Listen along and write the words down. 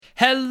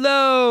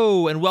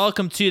Hello and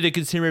welcome to the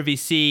Consumer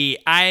VC.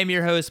 I am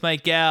your host,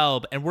 Mike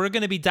Gelb, and we're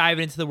going to be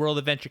diving into the world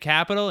of venture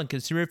capital and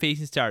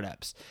consumer-facing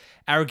startups.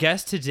 Our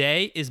guest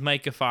today is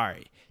Mike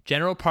Ghaffary,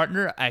 general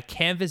partner at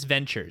Canvas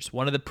Ventures,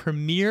 one of the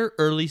premier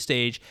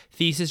early-stage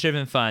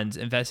thesis-driven funds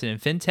invested in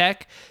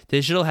fintech,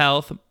 digital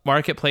health,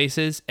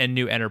 marketplaces, and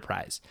new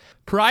enterprise.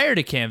 Prior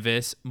to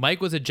Canvas,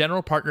 Mike was a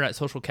general partner at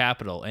Social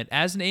Capital, and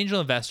as an angel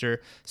investor,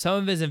 some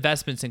of his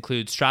investments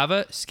include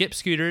Strava, Skip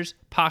Scooters,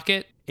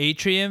 Pocket,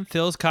 Atrium,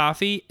 Phil's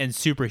Coffee, and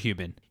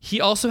Superhuman.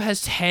 He also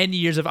has 10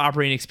 years of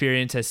operating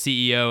experience as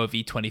CEO of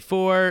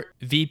E24,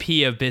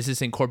 VP of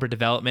Business and Corporate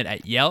Development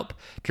at Yelp,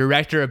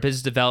 Director of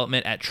Business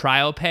Development at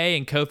TrialPay,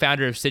 and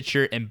co-founder of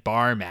Stitcher and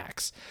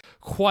BarMax.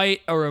 Quite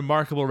a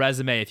remarkable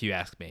resume, if you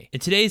ask me. In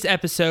today's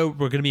episode,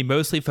 we're going to be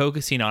mostly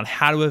focusing on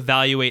how to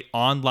evaluate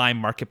online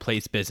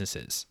marketplace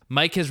businesses.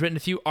 Mike has written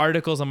a few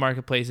articles on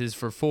marketplaces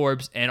for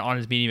Forbes and on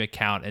his Medium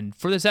account. And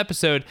for this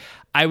episode,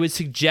 I would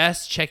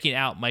suggest checking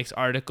out Mike's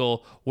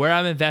article, Where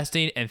I'm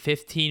Investing and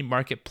 15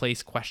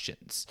 Marketplace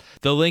Questions.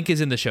 The link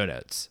is in the show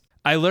notes.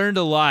 I learned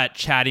a lot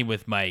chatting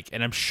with Mike,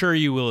 and I'm sure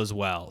you will as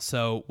well.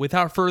 So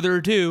without further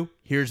ado,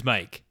 here's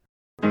Mike.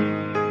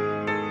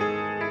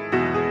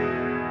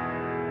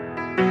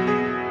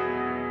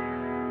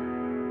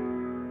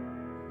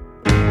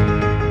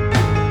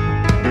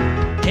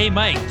 Hey,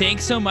 Mike,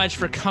 thanks so much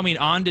for coming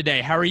on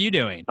today. How are you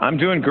doing? I'm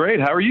doing great.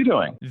 How are you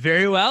doing?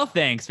 Very well,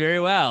 thanks. Very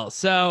well.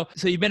 So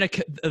you've been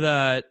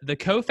the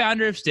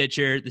co-founder of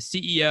Stitcher, the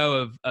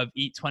CEO of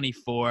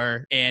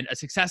Eat24, and a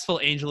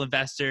successful angel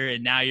investor,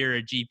 and now you're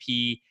a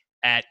GP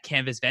at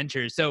Canvas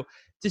Ventures. So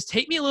just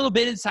take me a little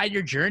bit inside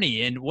your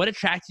journey and what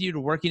attracted you to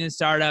working in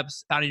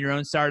startups, founding your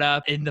own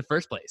startup in the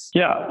first place.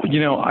 Yeah,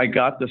 I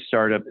got the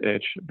startup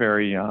itch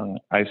very young.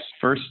 I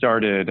first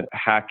started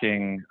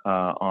hacking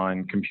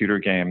on computer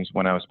games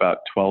when I was about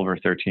 12 or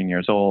 13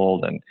 years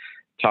old and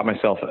taught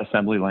myself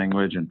assembly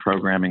language and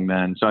programming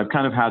then. So I've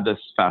kind of had this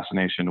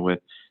fascination with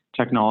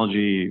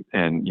technology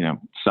and,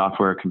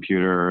 software,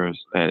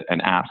 computers,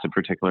 and apps in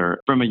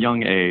particular from a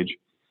young age.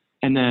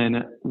 And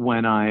then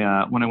when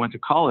I went to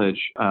college,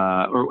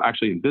 or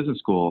actually in business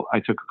school, I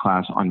took a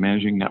class on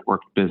managing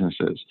networked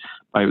businesses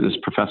by this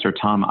professor,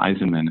 Tom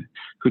Eisenman,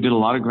 who did a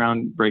lot of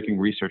groundbreaking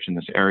research in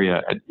this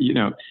area.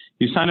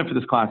 You sign up for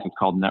this class, it's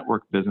called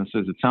Network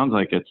Businesses. It sounds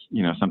like it's,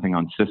 something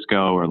on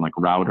Cisco or like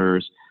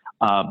routers.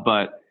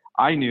 But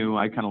I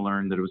kind of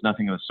learned that it was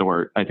nothing of the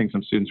sort. I think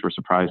some students were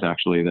surprised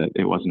actually that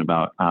it wasn't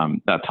about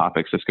that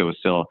topic. Cisco was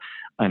still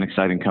an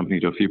exciting company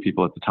to a few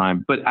people at the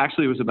time. But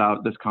actually it was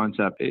about this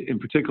concept. In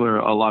particular,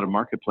 a lot of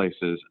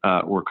marketplaces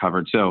were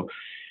covered. So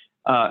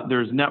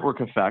there's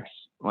network effects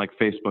like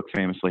Facebook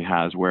famously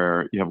has,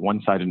 where you have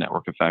one-sided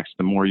network effects.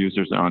 The more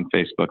users are on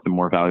Facebook, the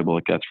more valuable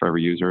it gets for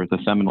every user. The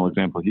seminal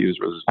example he used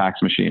was his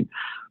fax machine.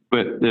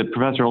 But the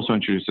professor also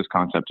introduced this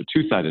concept of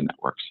two-sided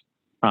networks.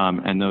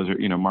 And those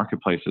are,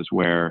 marketplaces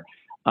where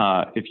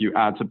if you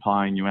add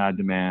supply and you add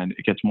demand,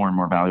 it gets more and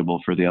more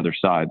valuable for the other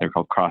side. They're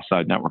called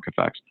cross-side network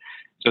effects.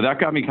 So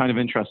that got me kind of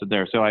interested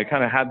there. So I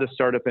kind of had this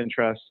startup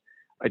interest.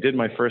 I did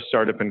my first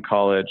startup in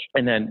college.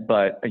 And then,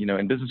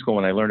 in business school,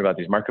 when I learned about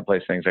these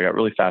marketplace things, I got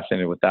really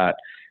fascinated with that.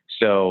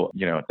 So,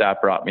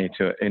 that brought me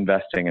to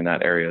investing in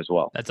that area as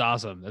well. That's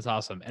awesome.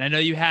 And I know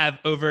you have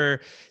over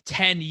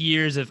 10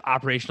 years of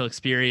operational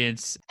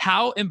experience.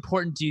 How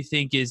important do you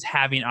think is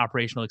having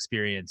operational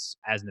experience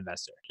as an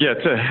investor? Yeah,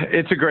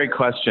 it's a great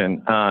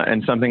question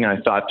and something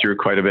I thought through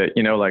quite a bit.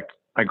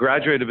 I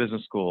graduated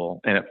business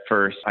school, and at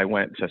first I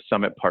went to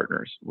Summit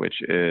Partners, which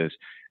is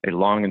a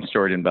long and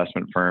storied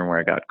investment firm where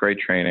I got great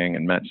training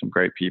and met some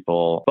great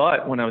people.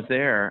 But when I was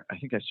there, I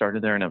think I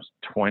started there and I was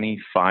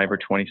 25 or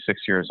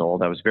 26 years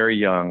old. I was very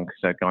young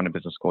because I'd gone to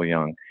business school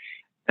young.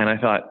 And I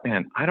thought,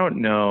 man, I don't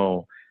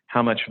know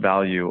how much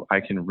value I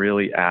can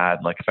really add.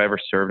 Like if I ever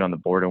served on the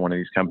board of one of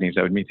these companies,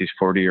 I would meet these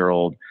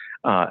 40-year-old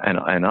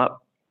and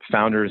up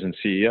founders and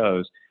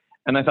CEOs.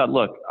 And I thought,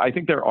 look, I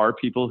think there are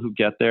people who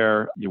get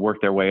there, you work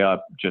their way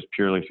up just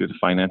purely through the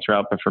finance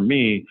route. But for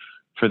me,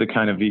 for the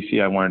kind of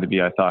VC I wanted to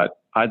be, I thought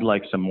I'd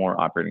like some more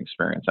operating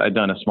experience. I'd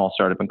done a small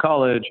startup in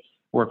college,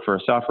 worked for a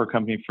software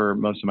company for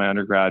most of my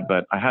undergrad,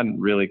 but I hadn't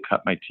really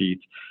cut my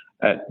teeth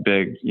at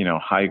big,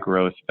 high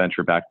growth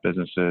venture-backed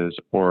businesses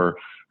or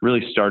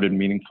really started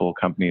meaningful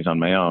companies on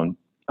my own.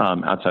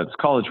 Outside this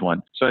college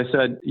one. So I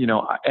said,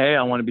 A,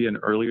 I want to be an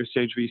earlier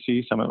stage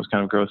VC. Some of it was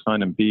kind of growth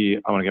fund, and B,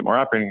 I want to get more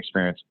operating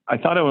experience. I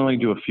thought I would only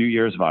do a few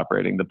years of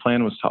operating. The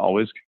plan was to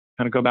always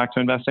kind of go back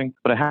to investing,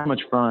 but I had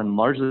much fun,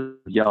 largely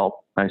Yelp.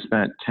 I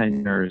spent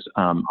 10 years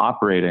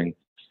operating.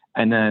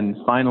 And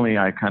then finally,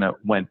 I kind of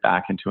went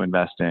back into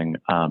investing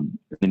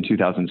in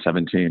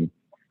 2017.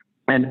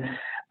 And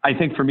I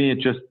think for me, it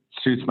just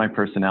suits my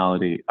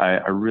personality.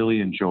 I really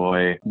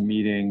enjoy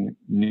meeting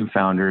new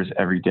founders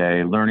every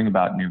day, learning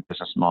about new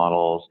business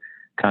models,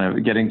 kind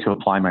of getting to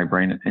apply my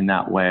brain in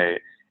that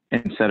way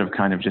instead of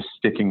kind of just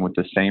sticking with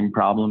the same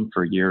problem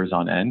for years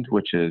on end,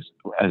 which is,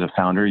 as a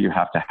founder, you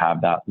have to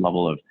have that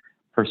level of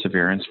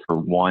perseverance for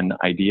one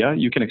idea.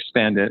 You can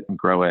expand it and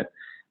grow it,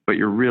 but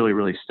you're really,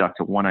 really stuck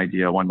to one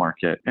idea, one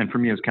market. And for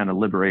me, it was kind of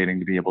liberating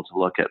to be able to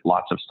look at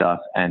lots of stuff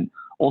and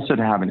also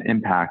to have an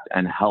impact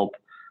and help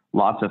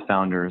lots of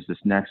founders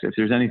if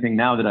there's anything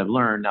now that I've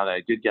learned, now that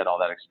I did get all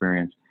that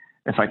experience,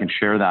 if I can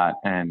share that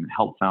and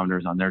help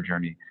founders on their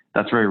journey,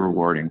 that's very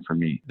rewarding for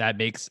me. That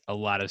makes a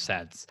lot of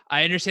sense.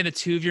 I understand that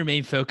two of your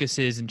main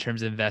focuses in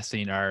terms of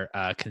investing are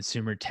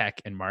consumer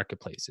tech and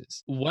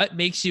marketplaces. What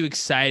makes you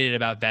excited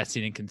about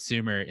investing in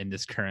consumer in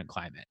this current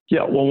climate?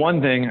 Yeah, well,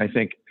 one thing, I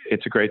think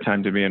it's a great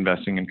time to be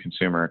investing in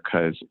consumer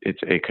because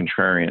it's a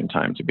contrarian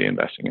time to be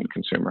investing in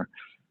consumer.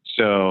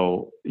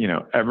 So,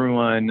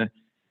 everyone,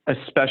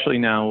 especially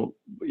now,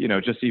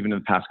 just even in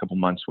the past couple of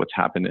months, what's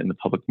happened in the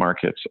public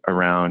markets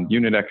around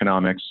unit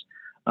economics,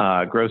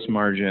 gross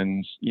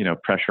margins,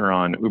 pressure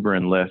on Uber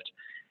and Lyft,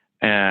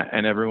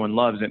 and everyone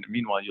loves it.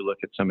 Meanwhile, you look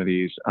at some of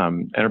these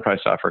enterprise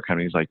software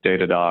companies like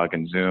Datadog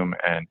and Zoom,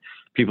 and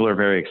people are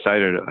very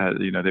excited.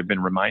 They've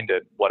been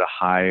reminded what a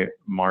high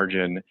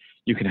margin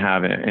you can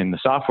have in the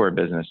software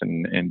business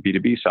and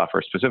B2B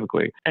software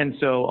specifically. And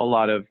so a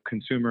lot of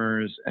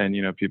consumers and,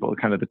 people,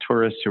 kind of the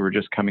tourists who are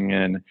just coming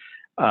in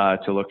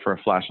to look for a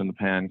flash in the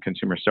pan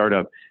consumer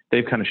startup,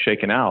 they've kind of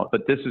shaken out.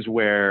 But this is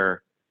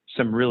where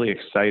some really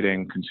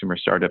exciting consumer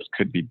startups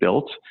could be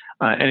built.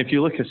 And if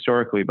you look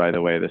historically, by the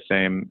way, the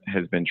same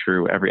has been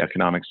true every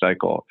economic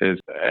cycle, is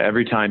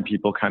every time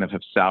people kind of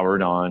have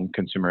soured on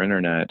consumer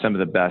internet, some of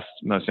the best,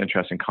 most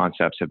interesting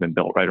concepts have been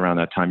built right around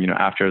that time.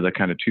 After the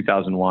kind of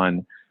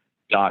 2001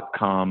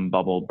 dot-com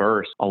bubble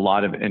burst, a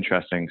lot of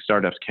interesting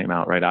startups came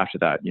out right after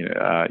that.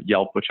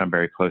 Yelp, which I'm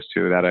very close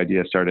to, that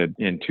idea started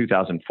in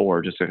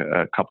 2004, just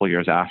a couple of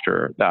years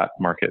after that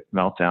market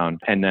meltdown.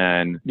 And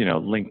then,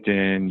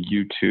 LinkedIn,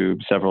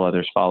 YouTube, several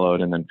others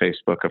followed, and then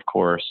Facebook, of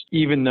course.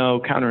 Even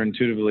though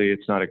counterintuitively,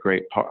 it's not a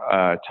great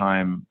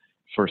time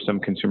for some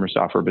consumer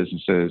software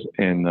businesses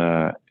in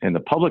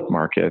the public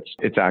markets,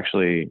 it's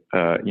actually,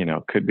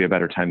 could be a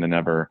better time than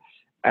ever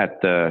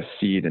at the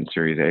seed and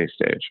Series A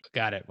stage.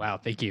 Got it. Wow.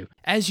 Thank you.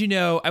 As you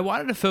know, I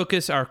wanted to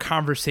focus our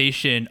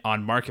conversation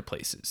on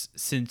marketplaces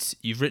since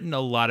you've written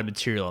a lot of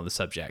material on the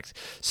subject.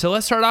 So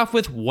let's start off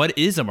with, what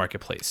is a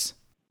marketplace?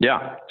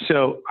 Yeah.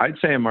 So I'd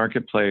say a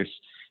marketplace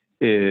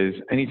is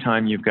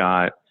anytime you've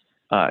got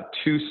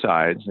two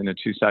sides in a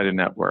two-sided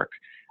network,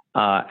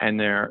 and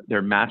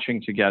they're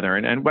matching together.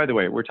 And by the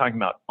way, we're talking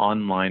about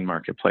online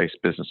marketplace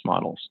business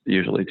models,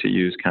 usually, to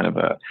use kind of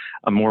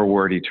a more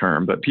wordy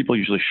term, but people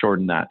usually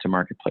shorten that to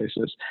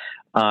marketplaces.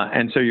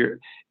 And so you're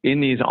in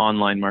these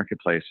online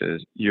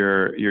marketplaces,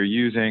 you're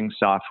using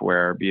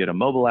software, be it a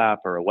mobile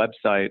app or a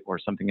website or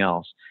something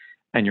else,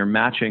 and you're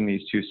matching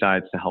these two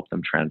sides to help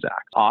them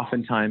transact.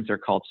 Oftentimes they're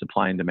called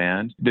supply and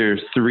demand.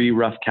 There's three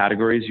rough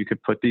categories you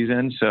could put these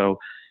in. So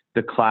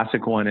the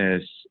classic one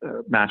is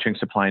matching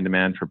supply and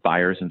demand for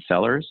buyers and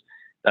sellers.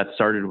 That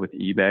started with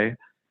eBay.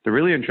 The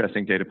really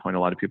interesting data point a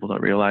lot of people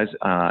don't realize,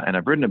 and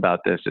I've written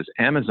about this, is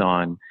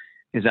Amazon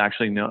is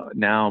actually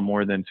now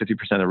more than 50%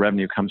 of the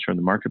revenue comes from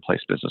the marketplace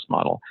business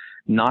model,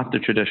 not the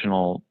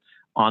traditional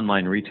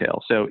online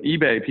retail. So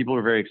eBay, people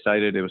were very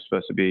excited. It was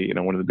supposed to be,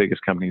 one of the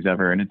biggest companies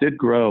ever, and it did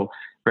grow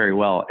very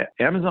well.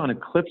 Amazon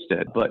eclipsed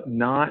it, but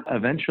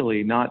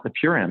eventually not the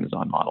pure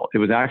Amazon model. It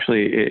was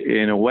actually,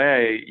 in a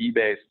way,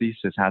 eBay's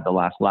thesis had the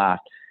last laugh,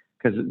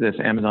 because this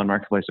Amazon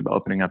marketplace of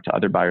opening up to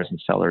other buyers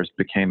and sellers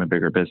became a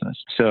bigger business.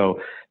 So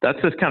that's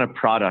this kind of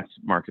product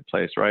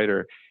marketplace, right?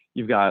 Or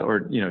you've got,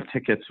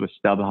 tickets with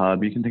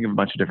StubHub. You can think of a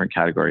bunch of different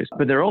categories.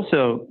 But there are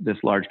also this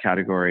large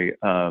category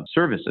of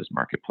services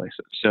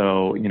marketplaces.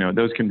 So,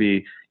 those can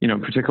be,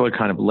 particular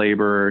kind of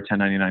labor,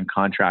 1099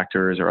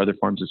 contractors, or other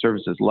forms of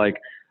services like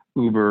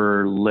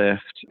Uber, Lyft,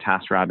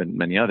 TaskRabbit, and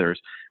many others,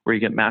 where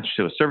you get matched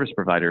to a service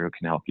provider who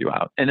can help you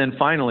out. And then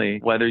finally,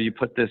 whether you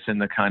put this in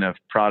the kind of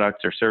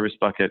product or service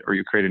bucket, or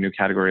you create a new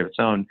category of its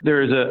own,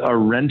 there is a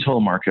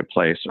rental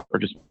marketplace, or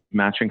just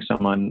matching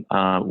someone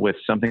with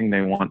something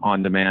they want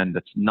on demand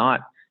that's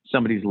not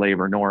somebody's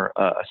labor nor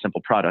a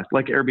simple product,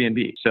 like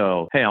Airbnb.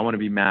 So, hey, I want to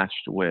be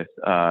matched with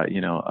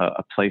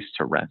a place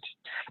to rent.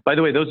 By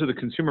the way, those are the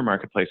consumer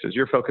marketplaces.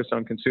 You're focused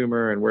on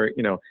consumer,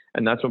 and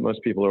and that's what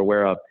most people are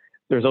aware of.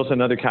 There's also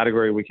another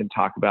category we can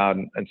talk about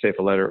and save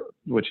a letter,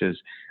 which is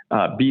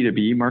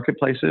B2B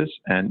marketplaces.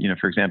 And,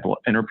 for example,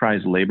 enterprise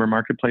labor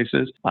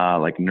marketplaces,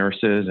 like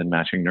nurses and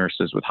matching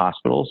nurses with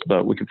hospitals.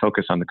 But we can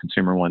focus on the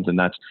consumer ones. And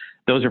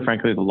those are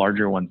frankly the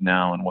larger ones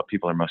now and what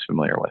people are most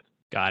familiar with.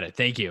 Got it.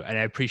 Thank you. And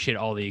I appreciate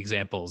all the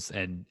examples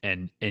and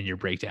your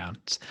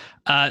breakdowns.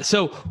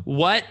 So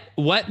what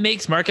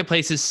makes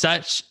marketplaces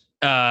such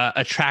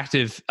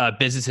attractive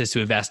businesses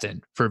to invest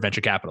in for venture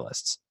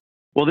capitalists?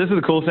 Well, this is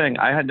the cool thing.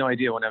 I had no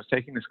idea when I was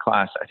taking this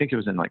class. I think it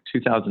was in like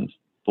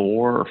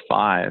 2004 or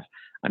 5.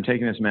 I'm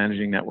taking this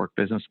managing network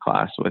business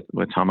class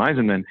with Tom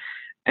Eisenman.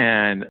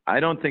 And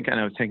I don't think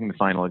I was taking the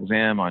final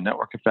exam on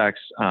network effects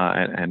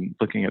and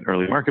looking at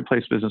early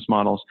marketplace business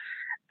models.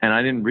 And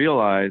I didn't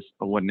realize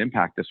what an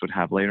impact this would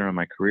have later in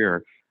my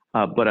career.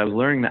 But I was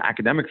learning the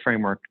academic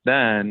framework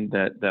then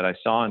that I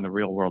saw in the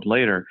real world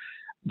later.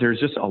 There's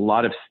just a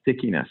lot of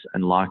stickiness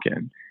and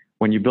lock-in.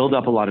 When you build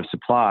up a lot of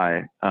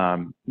supply,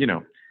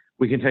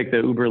 We can take the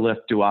Uber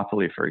Lyft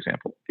duopoly, for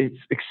example. It's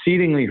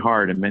exceedingly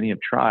hard, and many have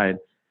tried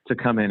to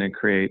come in and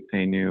create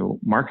a new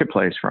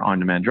marketplace for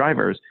on-demand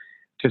drivers,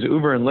 because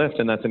Uber and Lyft,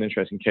 and that's an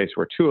interesting case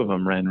where two of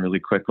them ran really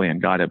quickly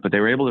and got it, but they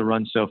were able to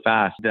run so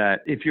fast that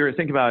if you're,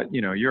 think about,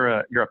 you're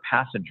a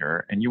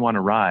passenger and you want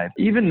to ride,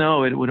 even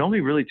though it would only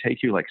really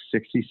take you like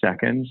 60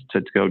 seconds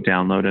to go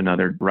download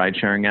another ride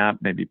sharing app,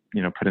 maybe,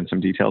 put in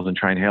some details and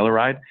try and hail a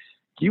ride,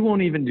 you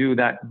won't even do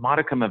that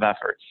modicum of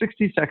effort,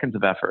 60 seconds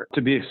of effort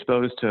to be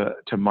exposed to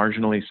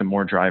marginally some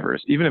more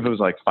drivers. Even if it was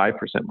like 5%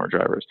 more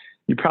drivers,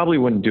 you probably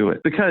wouldn't do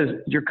it because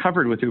you're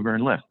covered with Uber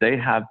and Lyft. They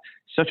have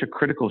such a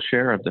critical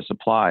share of the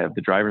supply of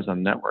the drivers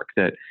on the network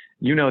that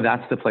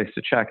that's the place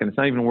to check. And it's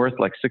not even worth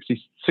like 60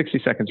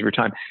 seconds of your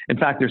time. In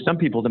fact, there's some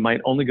people that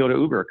might only go to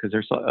Uber because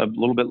they're a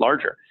little bit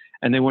larger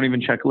and they won't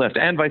even check Lyft,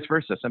 and vice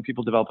versa. Some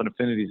people develop an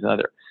affinity to the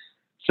other.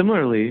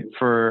 Similarly,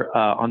 for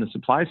on the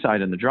supply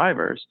side and the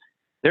drivers,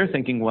 they're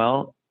thinking,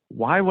 well,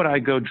 why would I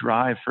go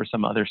drive for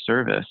some other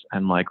service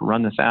and like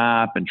run this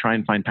app and try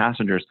and find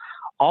passengers?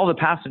 All the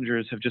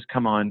passengers have just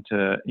come on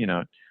to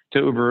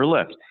Uber or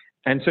Lyft.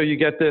 And so you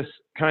get this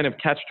kind of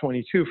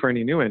catch-22 for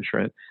any new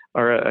entrant,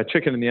 or a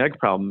chicken and the egg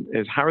problem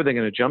is, how are they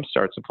going to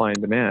jumpstart supply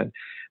and demand?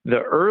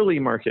 The early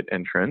market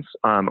entrants,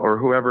 or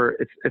whoever,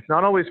 it's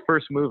not always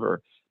first mover,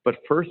 but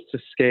first to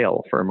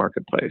scale for a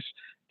marketplace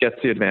gets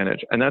the advantage.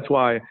 And that's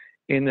why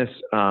in this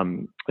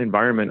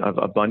environment of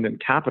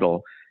abundant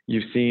capital,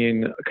 you've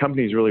seen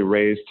companies really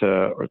rush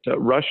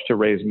to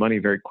raise money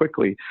very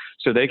quickly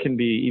so they can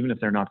be, even if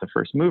they're not the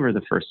first mover,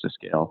 the first to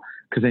scale,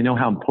 because they know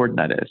how important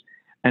that is.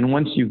 And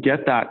once you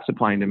get that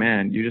supply and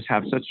demand, you just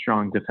have such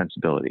strong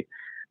defensibility.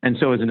 And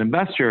so as an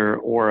investor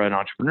or an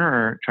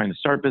entrepreneur trying to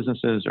start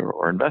businesses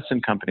or invest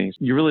in companies,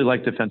 you really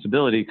like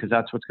defensibility because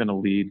that's what's going to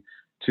lead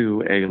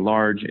to a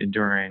large,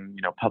 enduring,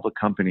 public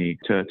company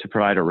to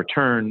provide a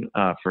return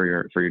for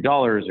your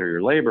dollars or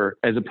your labor,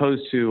 as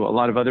opposed to a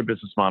lot of other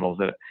business models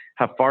that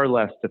have far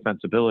less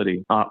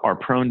defensibility, are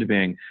prone to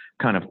being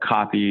kind of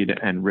copied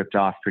and ripped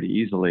off pretty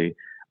easily.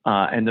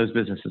 And those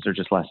businesses are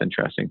just less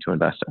interesting to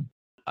invest in.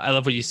 I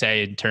love what you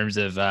say in terms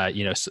of,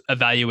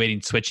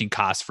 evaluating switching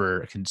costs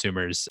for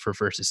consumers for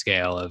first to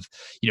scale of,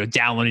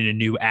 downloading a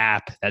new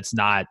app that's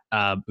not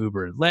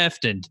Uber and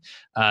Lyft,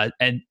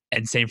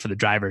 and same for the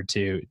driver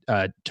to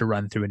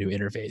run through a new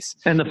interface.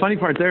 And the funny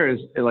part there is,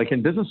 like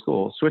in business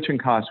school, switching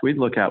costs we'd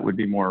look at would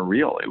be more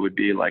real. It would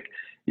be like,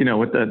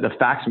 with the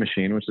fax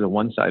machine, which is a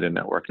one-sided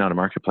network, not a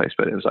marketplace,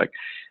 but it was like,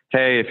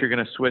 hey, if you're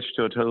going to switch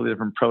to a totally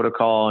different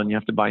protocol and you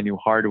have to buy new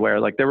hardware,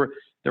 like there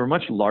were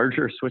much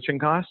larger switching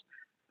costs.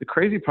 The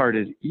crazy part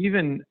is,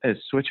 even as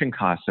switching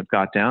costs have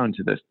got down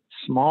to this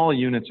small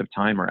units of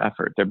time or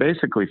effort, they're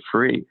basically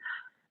free.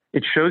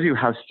 It shows you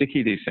how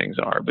sticky these things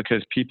are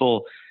because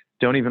people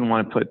don't even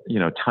want to put,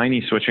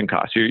 tiny switching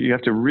costs. You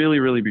have to really,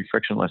 really be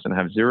frictionless and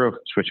have zero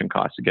switching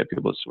costs to get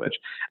people to switch.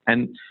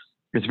 And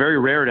it's very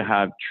rare to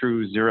have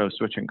true zero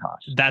switching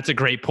costs. That's a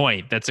great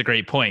point.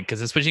 Because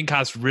the switching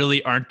costs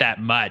really aren't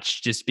that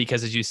much, just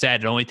because, as you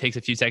said, it only takes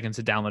a few seconds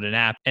to download an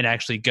app and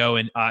actually go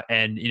and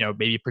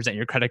maybe present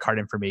your credit card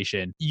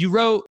information. You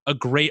wrote a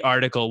great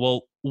article.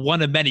 Well,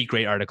 one of many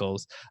great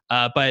articles,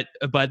 but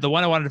the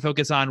one I wanted to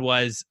focus on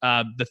was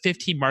the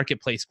 15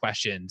 marketplace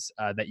questions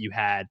that you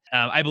had.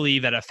 I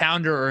believe that a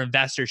founder or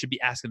investor should be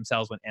asking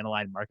themselves when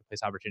analyzing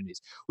marketplace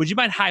opportunities. Would you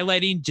mind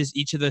highlighting just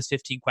each of those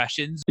 15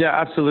 questions? Yeah,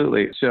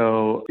 absolutely.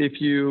 So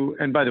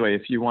and by the way,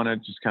 if you want to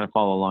just kind of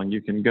follow along,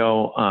 you can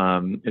go,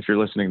 if you're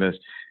listening to this,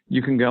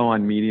 you can go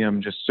on Medium,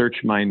 just search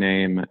my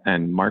name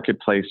and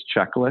marketplace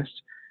checklist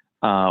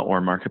or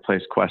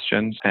marketplace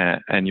questions,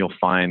 and you'll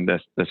find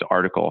this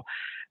article.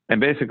 And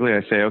basically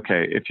I say,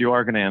 okay, if you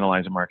are going to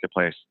analyze a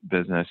marketplace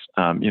business,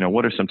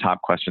 what are some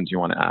top questions you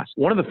want to ask?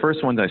 One of the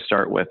first ones I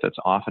start with that's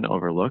often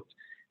overlooked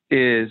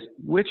is,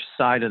 which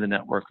side of the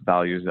network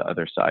values the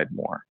other side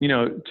more?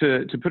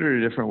 To put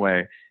it a different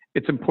way,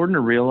 it's important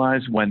to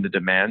realize when the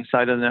demand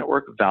side of the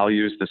network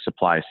values the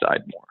supply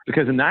side more.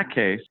 Because in that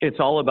case, it's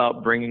all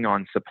about bringing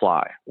on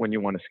supply when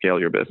you want to scale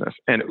your business.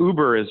 And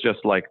Uber is just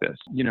like this.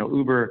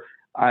 Uber,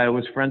 I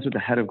was friends with the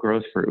head of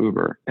growth for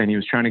Uber, and he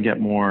was trying to get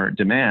more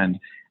demand.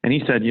 And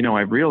he said,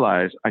 I've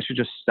realized I should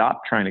just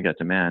stop trying to get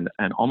demand,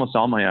 and almost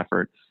all my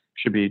effort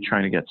should be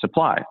trying to get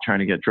supply, trying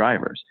to get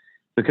drivers.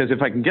 Because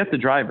if I can get the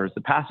drivers,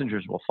 the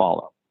passengers will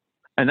follow.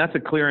 And that's a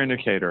clear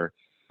indicator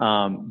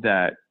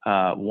that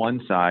one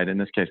side, in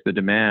this case, the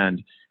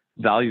demand,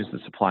 values the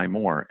supply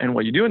more. And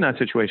what you do in that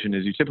situation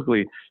is you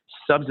typically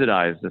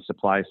subsidize the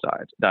supply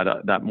side,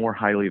 that more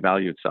highly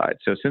valued side.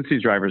 So since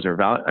these drivers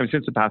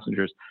since the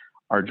passengers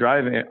are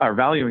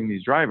valuing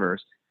these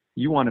drivers,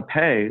 you want to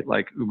pay,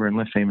 like Uber and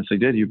Lyft famously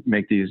did. You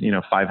make these,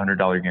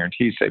 $500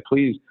 guarantees, say,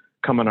 please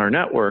come on our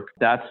network.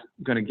 That's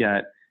going to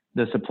get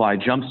the supply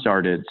jump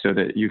started so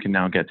that you can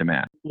now get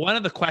demand. One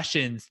of the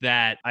questions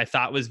that I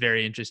thought was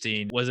very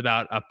interesting was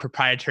about a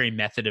proprietary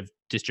method of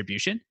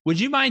distribution. Would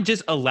you mind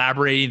just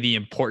elaborating the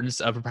importance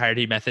of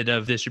proprietary method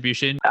of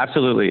distribution?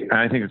 Absolutely. And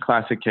I think a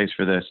classic case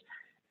for this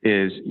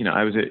is,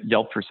 I was at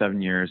Yelp for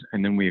 7 years,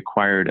 and then we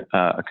acquired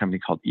a company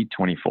called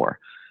Eat24.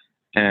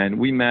 And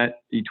we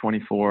met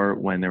E24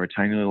 when they were a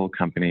tiny little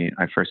company.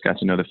 I first got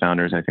to know the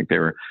founders. I think they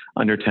were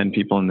under 10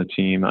 people in the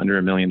team,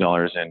 under $1 million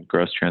in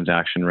gross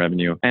transaction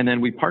revenue. And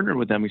then we partnered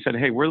with them. We said,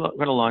 hey, we're going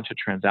to launch a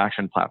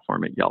transaction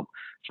platform at Yelp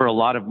for a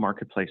lot of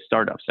marketplace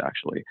startups,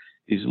 actually.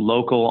 These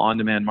local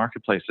on-demand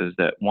marketplaces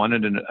that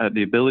wanted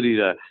the ability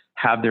to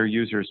have their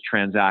users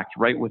transact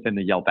right within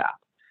the Yelp app.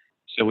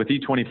 So with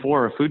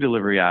E24, a food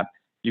delivery app,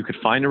 you could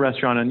find a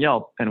restaurant on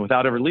Yelp, and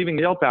without ever leaving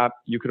the Yelp app,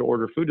 you could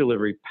order food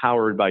delivery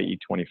powered by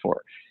E24.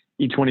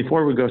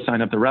 E24 would go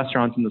sign up the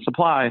restaurants and the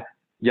supply.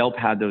 Yelp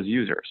had those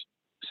users.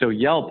 So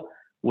Yelp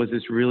was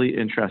this really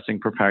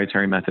interesting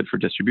proprietary method for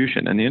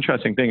distribution. And the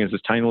interesting thing is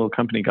this tiny little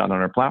company got on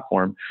our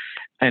platform,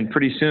 and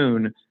pretty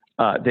soon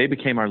they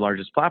became our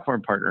largest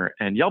platform partner,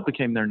 and Yelp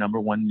became their number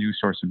one new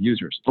source of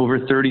users. Over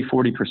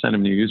 30-40% of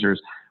new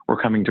users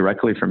were coming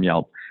directly from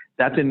Yelp.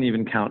 That didn't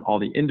even count all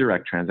the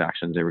indirect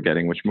transactions they were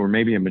getting, which were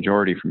maybe a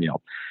majority from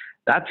Yelp.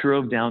 That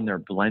drove down their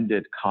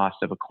blended cost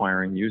of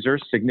acquiring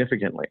users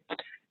significantly.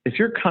 If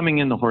you're coming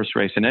in the horse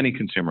race in any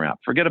consumer app,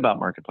 forget about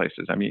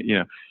marketplaces. I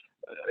mean,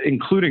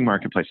 including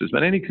marketplaces,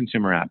 but any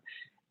consumer app,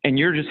 and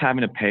you're just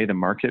having to pay the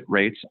market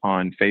rates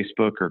on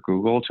Facebook or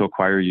Google to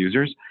acquire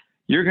users,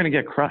 you're going to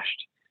get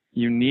crushed.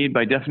 You need,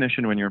 by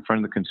definition, when you're in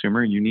front of the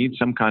consumer, you need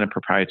some kind of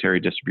proprietary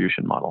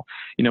distribution model.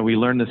 We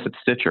learned this at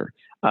Stitcher,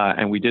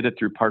 and we did it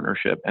through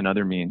partnership and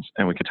other means,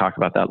 and we could talk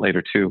about that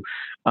later too.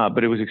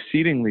 But it was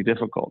exceedingly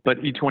difficult. But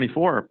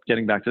E24,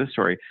 getting back to this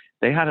story,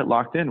 they had it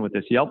locked in with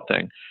this Yelp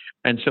thing.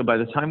 And so by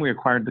the time we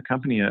acquired the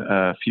company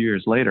a few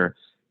years later,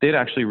 they'd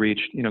actually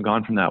reached,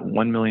 gone from that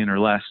 1 million or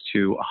less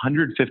to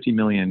 150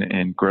 million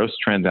in gross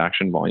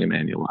transaction volume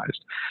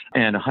annualized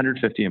and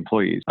 150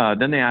 employees.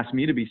 Then they asked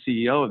me to be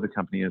CEO of the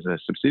company as a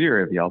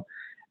subsidiary of Yelp,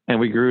 and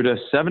we grew to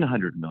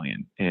 700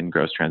 million in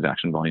gross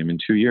transaction volume in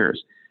 2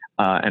 years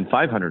and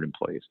 500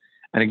 employees.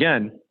 And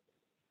again,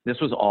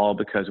 this was all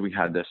because we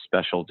had this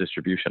special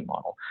distribution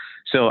model.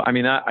 So,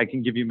 I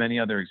can give you many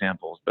other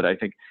examples, but I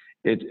think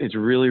it's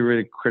really,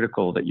 really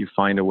critical that you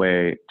find a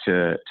way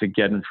to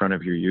get in front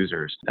of your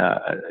users,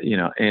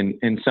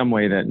 in some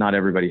way that not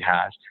everybody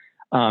has.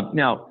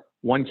 Now,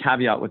 one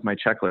caveat with my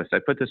checklist, I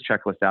put this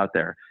checklist out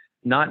there.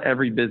 Not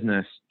every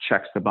business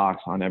checks the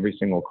box on every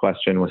single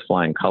question with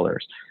flying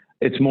colors.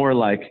 It's more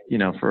like,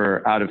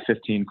 for out of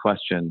 15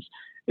 questions,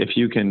 if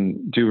you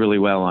can do really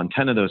well on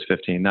 10 of those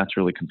 15, that's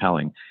really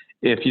compelling.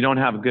 If you don't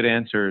have good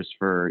answers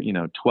for,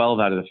 12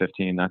 out of the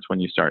 15, that's when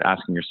you start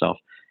asking yourself,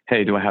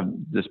 hey, do I have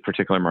this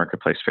particular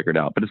marketplace figured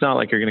out? But it's not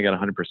like you're going to get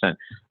 100%.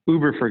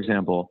 Uber, for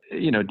example,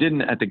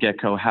 didn't at the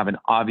get-go have an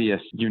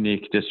obvious,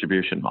 unique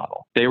distribution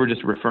model. They were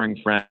just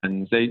referring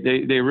friends.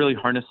 They really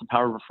harnessed the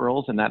power of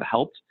referrals, and that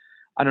helped.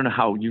 I don't know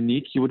how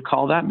unique you would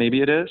call that.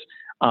 Maybe it is.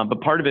 But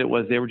part of it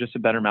was they were just a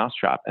better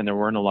mousetrap, and there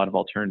weren't a lot of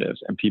alternatives,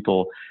 and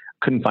people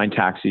couldn't find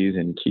taxis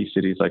in key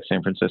cities like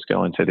San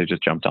Francisco, and so they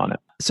just jumped on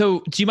it.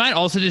 So do you mind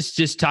also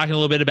just talking a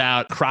little bit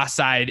about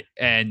cross-site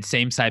and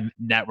same-site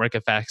network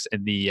effects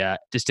and the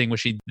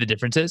distinguishing the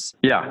differences?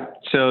 Yeah.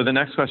 So the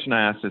next question I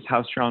asked is,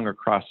 how strong are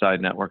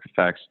cross-site network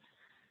effects?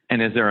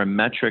 And is there a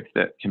metric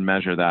that can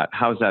measure that?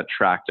 How's that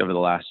tracked over the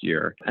last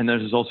year? And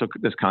there's also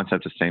this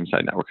concept of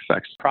same-site network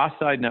effects.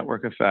 Cross-site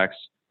network effects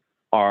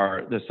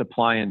are the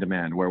supply and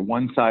demand, where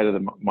one side of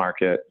the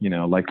market,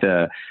 like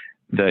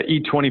the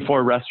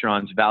E24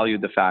 restaurants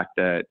valued the fact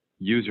that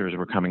users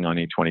were coming on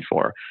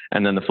E24.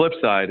 And then the flip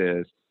side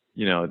is,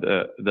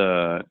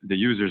 the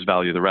users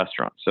value the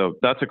restaurant. So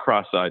that's a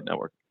cross-site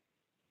network.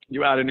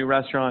 You add a new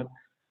restaurant,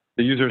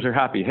 the users are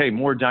happy. Hey,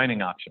 more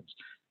dining options.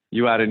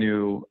 You add a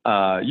new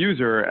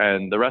user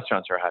and the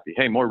restaurants are happy.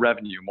 Hey, more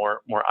revenue,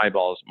 more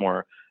eyeballs,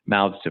 more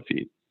mouths to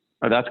feed.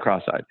 That's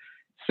cross-site.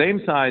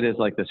 Same side is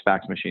like this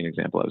fax machine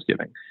example I was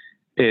giving.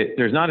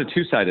 There's not a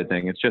two-sided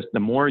thing. It's just the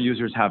more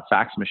users have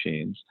fax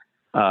machines,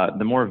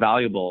 the more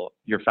valuable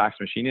your fax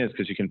machine is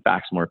because you can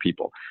fax more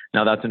people.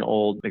 Now, that's an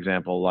old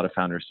example. A lot of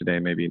founders today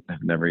maybe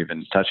have never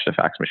even touched a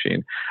fax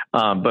machine.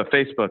 But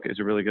Facebook is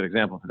a really good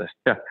example for this.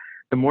 Yeah.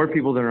 The more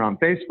people that are on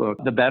Facebook,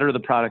 the better the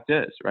product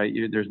is, right?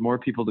 There's more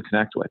people to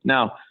connect with.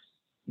 Now,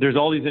 there's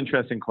all these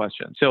interesting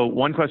questions. So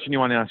one question you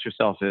want to ask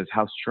yourself is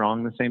how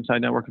strong the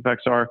same-side network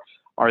effects are.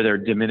 Are there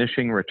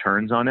diminishing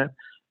returns on it?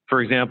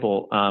 For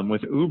example,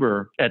 with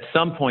Uber, at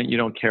some point, you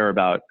don't care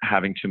about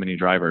having too many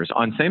drivers.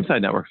 On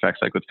same-side network effects,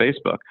 like with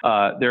Facebook,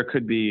 there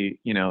could be,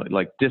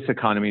 like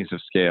diseconomies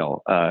of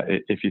scale,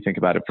 if you think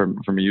about it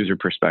from a user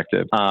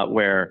perspective,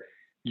 where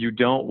you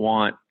don't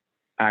want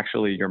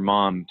actually your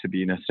mom to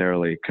be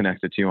necessarily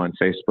connected to you on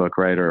Facebook,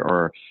 right?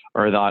 Or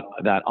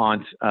that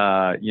aunt,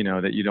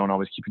 that you don't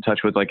always keep in touch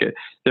with. Like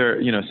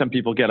some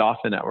people get off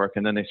the network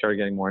and then they start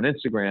getting more on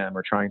Instagram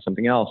or trying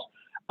something else.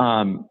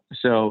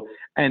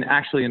 And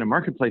actually in a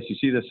marketplace, you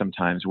see this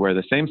sometimes where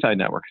the same side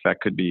network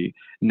effect could be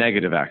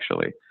negative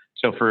actually.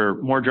 So for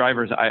more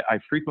drivers, I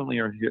frequently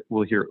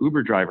will hear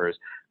Uber drivers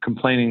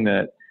complaining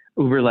that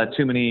Uber let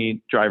too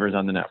many drivers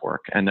on the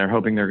network and they're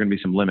hoping there are going to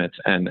be some limits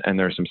and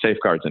there's some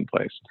safeguards in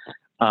place.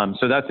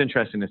 So that's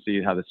interesting to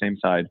see how the same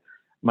side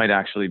might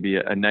actually be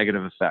a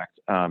negative effect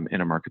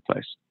in a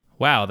marketplace.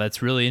 Wow,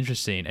 that's really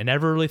interesting. I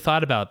never really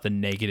thought about the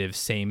negative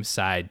same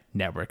side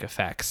network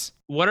effects.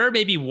 What are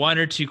maybe one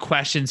or two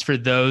questions for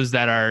those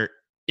that are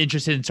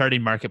interested in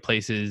starting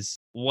marketplaces?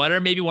 What are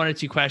maybe one or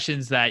two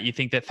questions that you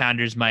think that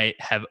founders might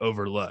have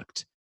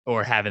overlooked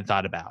or haven't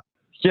thought about?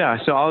 Yeah,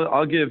 so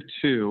I'll give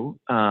two.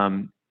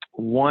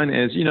 One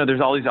is,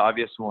 there's all these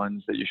obvious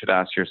ones that you should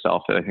ask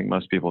yourself that I think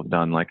most people have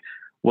done, like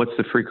what's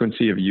the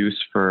frequency of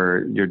use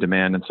for your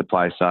demand and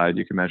supply side?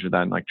 You can measure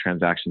that in like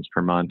transactions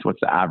per month. What's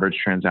the average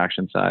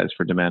transaction size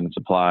for demand and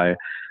supply?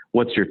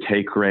 What's your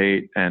take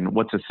rate and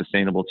what's a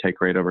sustainable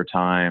take rate over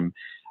time?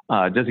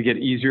 Does it get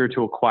easier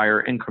to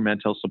acquire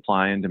incremental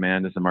supply and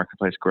demand as the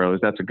marketplace grows?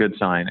 That's a good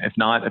sign. If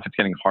not, if it's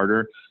getting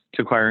harder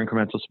to acquire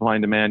incremental supply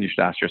and demand, you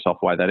should ask yourself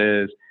why that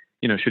is.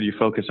 Should you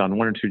focus on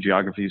one or two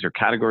geographies or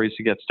categories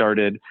to get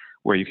started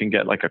where you can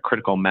get like a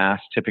critical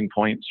mass tipping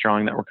point,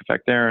 strong network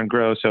effect there and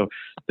grow? So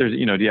there's, do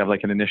you have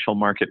like an initial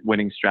market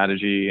winning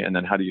strategy and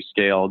then how do you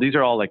scale? These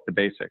are all like the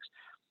basics.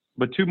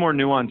 But two more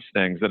nuanced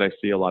things that I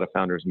see a lot of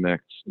founders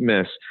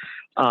miss.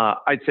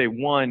 I'd say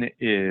one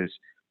is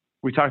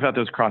we talked about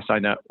those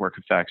cross-site network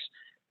effects.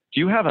 Do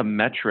you have a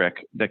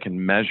metric that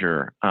can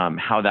measure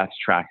how that's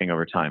tracking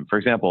over time? For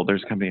example,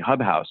 there's a company,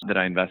 Hubhouse, that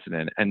I invested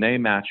in, and they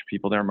match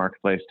people, their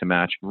marketplace, to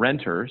match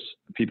renters,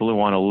 people who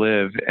want to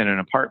live in an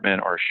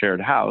apartment or a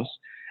shared house.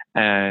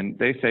 And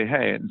they say,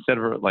 hey, instead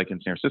of like in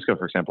San Francisco,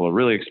 for example, a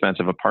really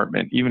expensive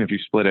apartment, even if you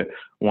split it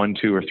 1,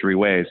 2, or 3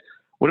 ways,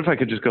 what if I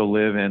could just go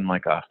live in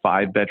like a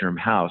 5-bedroom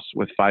house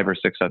with 5 or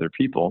 6 other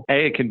people?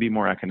 A, it can be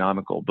more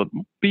economical, but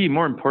B,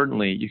 more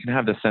importantly, you can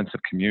have the sense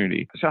of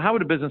community. So how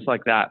would a business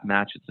like that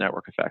match its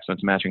network effects when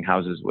it's matching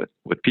houses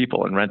with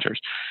people and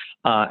renters?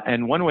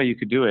 And one way you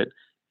could do it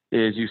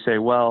is you say,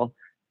 well,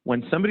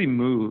 when somebody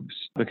moves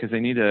because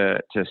they need to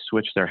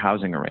switch their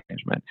housing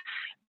arrangement,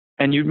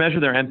 and you measure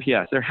their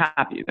NPS, they're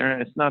happy.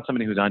 It's not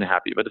somebody who's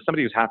unhappy, but it's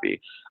somebody who's happy.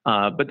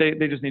 But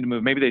they just need to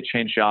move. Maybe they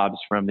change jobs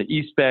from the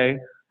East Bay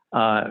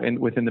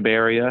within the Bay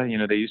Area.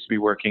 They used to be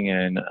working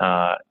in,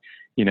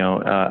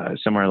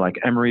 somewhere like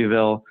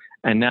Emeryville,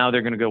 and now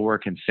they're going to go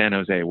work in San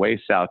Jose,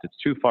 way south. It's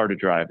too far to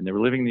drive, and they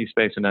were living in the East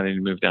Bay, so now they need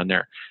to move down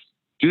there.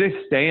 Do they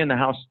stay in the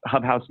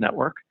Hubhouse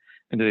network,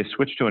 and do they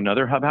switch to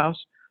another Hubhouse,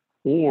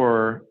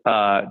 or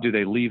do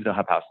they leave the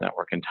Hubhouse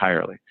network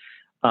entirely?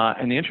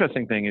 And the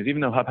interesting thing is,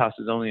 even though Hubhouse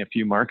is only a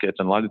few markets,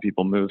 and a lot of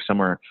people move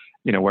somewhere,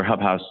 where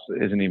Hubhouse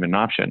isn't even an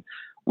option,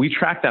 we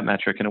tracked that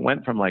metric, and it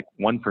went from like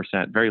 1%,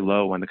 very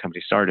low when the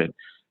company started,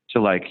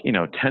 to like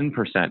 10%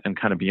 and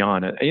kind of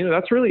beyond it. And,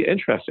 that's really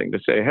interesting to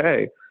say,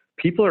 hey,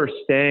 people are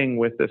staying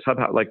with this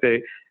Hubhouse. Like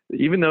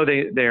even though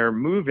they're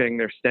moving,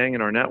 they're staying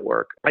in our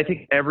network. I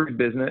think every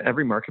business,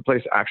 every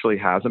marketplace actually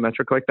has a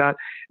metric like that.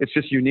 It's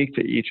just unique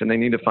to each, and they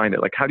need to find it.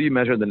 Like, how do you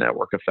measure the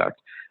network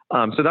effect?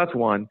 So that's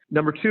one.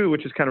 Number two,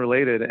 which is kind of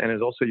related and is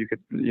also you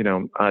could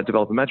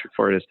develop a metric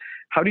for it, is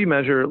how do you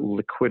measure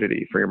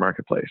liquidity for your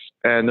marketplace?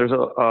 And there's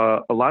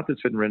a lot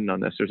that's been written on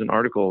this. There's an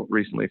article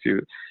recently, if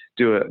you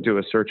do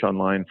a search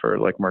online for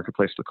like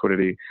marketplace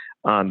liquidity,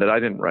 that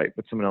I didn't write,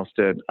 but someone else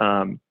did.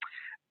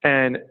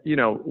 And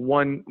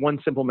one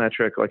simple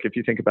metric, like if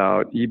you think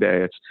about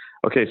eBay, it's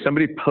okay,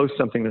 somebody posts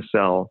something to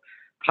sell.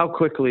 How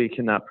quickly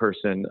can that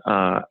person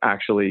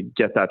actually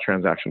get that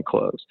transaction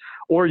closed?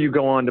 Or you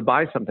go on to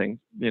buy something,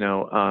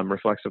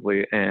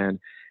 reflexively, and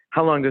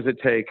how long does it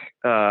take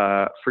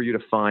for you to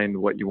find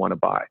what you want to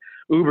buy?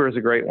 Uber is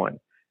a great one.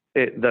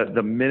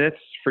 The minutes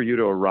for you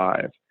to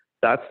arrive,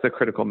 that's the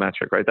critical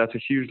metric, right? That's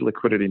a huge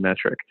liquidity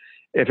metric.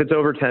 If it's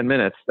over 10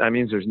 minutes, that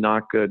means there's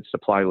not good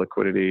supply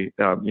liquidity,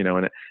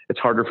 and it's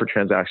harder for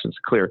transactions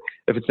to clear.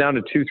 If it's down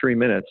to 2-3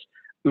 minutes,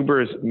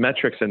 Uber's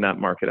metrics in that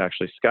market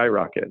actually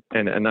skyrocket,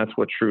 and that's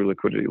what true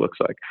liquidity looks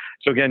like.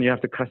 So again, you have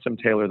to custom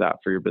tailor that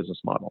for your business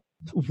model.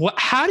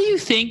 How do you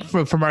think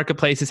for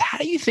marketplaces? How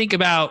do you think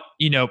about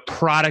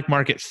product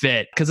market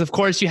fit? Because of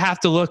course you have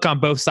to look on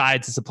both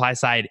sides, the supply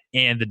side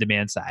and the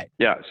demand side.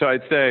 Yeah. So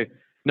I'd say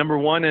number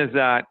one is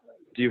that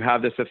do you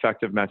have this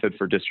effective method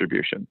for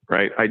distribution,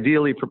 right?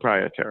 Ideally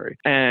proprietary,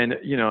 and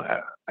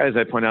as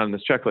I point out in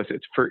this checklist,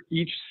 it's for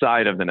each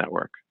side of the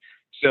network.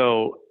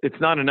 So it's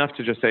not enough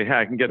to just say, hey,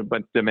 I can get a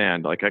bunch of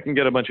demand, like I can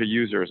get a bunch of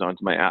users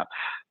onto my app.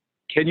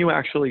 Can you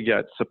actually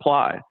get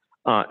supply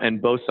and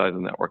both sides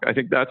of the network? I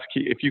think that's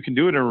key. If you can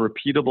do it in a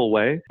repeatable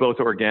way, both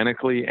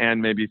organically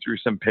and maybe through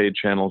some paid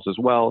channels as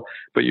well,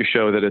 but you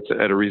show that it's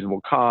at a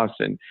reasonable cost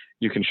and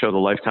you can show the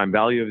lifetime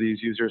value of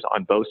these users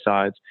on both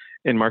sides.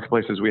 In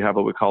marketplaces, we have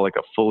what we call like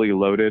a fully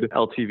loaded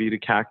LTV to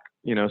CAC,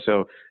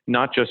 so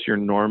not just your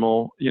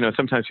normal,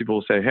 sometimes people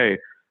will say, hey,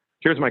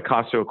 here's my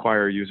cost to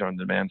acquire a user on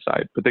the demand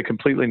side, but they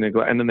completely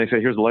neglect, and then they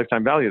say, here's the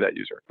lifetime value of that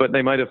user. But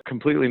they might have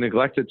completely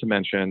neglected to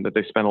mention that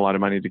they spent a lot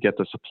of money to get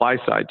the supply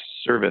side to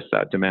service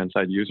that demand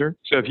side user.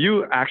 So if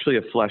you actually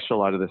have fleshed a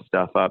lot of this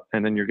stuff up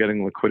and then you're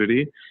getting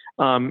liquidity,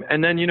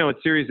 and then, at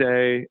Series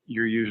A,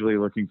 you're usually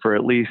looking for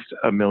at least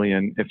 1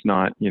 million, if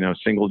not,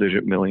 single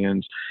digit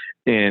millions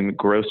in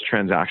gross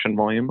transaction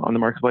volume on the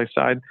marketplace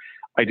side.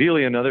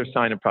 Ideally, another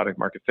sign of product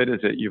market fit is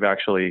that you've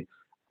actually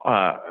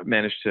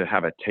managed to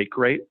have a take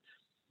rate.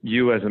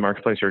 You as a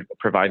marketplace are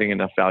providing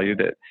enough value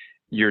that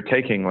you're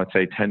taking, let's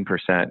say 10%,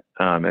 as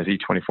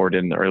E24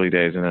 did in the early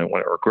days. And then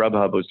or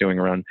Grubhub was doing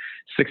around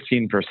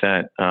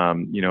 16%,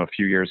 a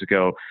few years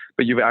ago,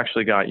 but you've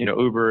actually got,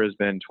 Uber has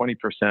been 20%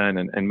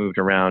 and moved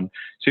around.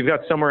 So you've got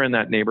somewhere in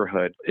that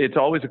neighborhood. It's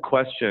always a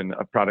question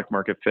of product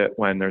market fit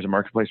when there's a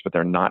marketplace, but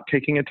they're not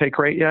taking a take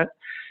rate yet,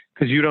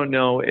 because you don't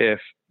know if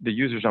the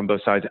users on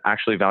both sides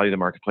actually value the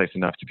marketplace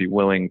enough to be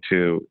willing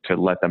to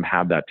let them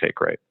have that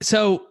take rate.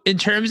 So in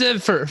terms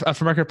of for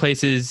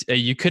marketplaces,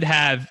 you could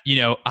have,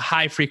 a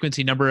high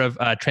frequency number of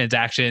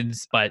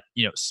transactions, but,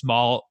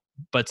 small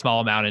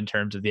amount in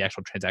terms of the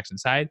actual transaction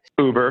side.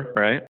 Uber,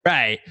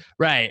 right?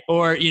 Right.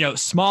 Or,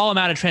 small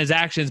amount of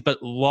transactions,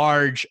 but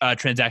large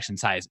transaction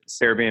sizes.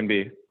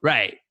 Airbnb.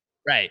 Right.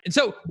 And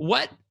so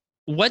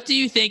what do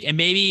you think, and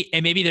maybe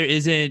there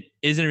isn't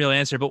a real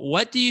answer, but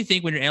what do you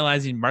think when you're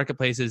analyzing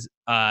marketplaces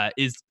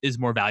is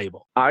more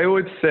valuable? I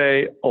would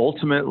say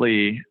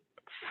ultimately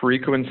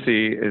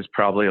frequency is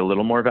probably a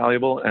little more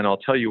valuable, and I'll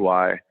tell you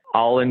why.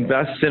 I'll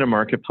invest in a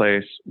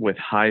marketplace with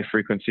high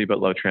frequency but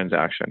low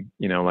transaction.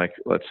 Like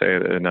let's say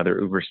another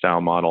Uber style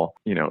model.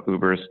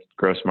 Uber's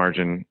gross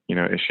margin,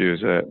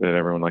 issues that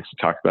everyone likes to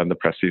talk about in the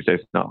press these days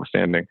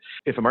notwithstanding.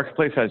 If a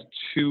marketplace has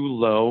too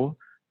low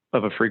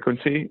of a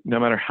frequency, no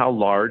matter how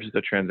large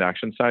the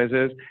transaction size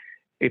is,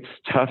 it's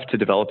tough to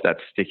develop that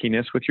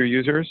stickiness with your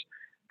users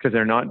because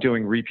they're not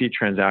doing repeat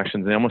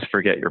transactions. They almost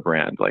forget your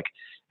brand. Like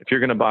if you're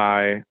going to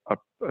buy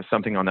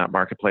something on that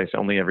marketplace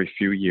only every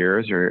few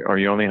years, or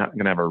you're only going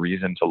to have a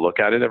reason to look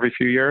at it every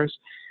few years,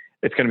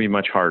 it's going to be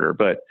much harder.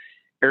 But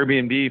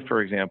Airbnb,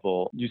 for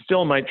example, you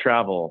still might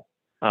travel,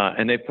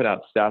 and they put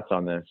out stats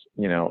on this,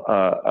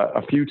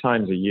 a few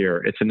times a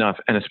year. It's enough.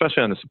 And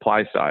especially on the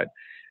supply side,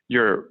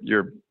 you're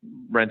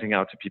renting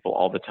out to people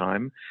all the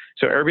time.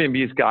 So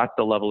Airbnb's got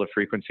the level of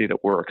frequency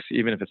that works,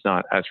 even if it's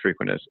not as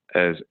frequent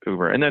as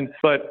Uber. And then,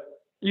 but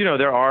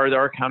there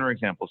are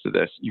counterexamples to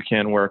this. You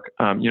can work,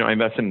 I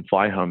invested in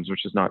Flyhomes,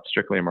 which is not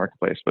strictly a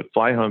marketplace, but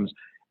Flyhomes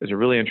is a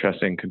really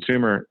interesting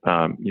consumer,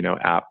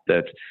 app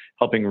that's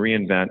helping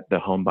reinvent the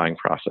home buying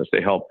process.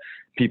 They help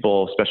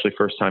people, especially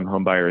first-time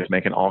home buyers,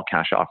 make an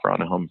all-cash offer on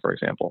a home, for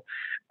example.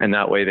 And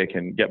that way they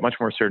can get much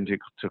more certainty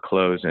to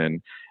close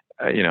in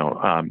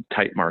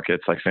tight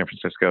markets like San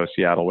Francisco,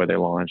 Seattle, where they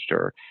launched,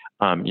 or,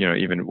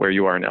 even where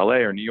you are in LA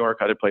or New York,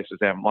 other places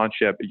they haven't launched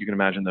yet, but you can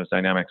imagine those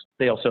dynamics.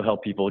 They also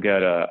help people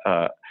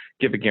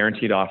give a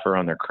guaranteed offer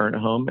on their current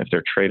home if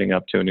they're trading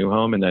up to a new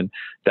home. And then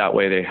that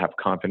way they have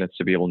confidence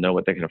to be able to know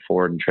what they can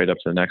afford and trade up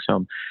to the next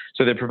home.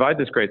 So they provide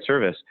this great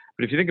service.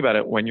 But if you think about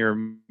it, when you're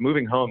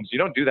moving homes, you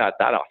don't do that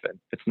often.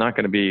 It's not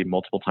going to be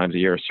multiple times a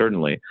year,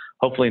 certainly.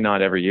 Hopefully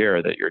not every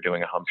year that you're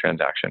doing a home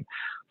transaction.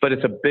 But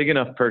it's a big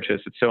enough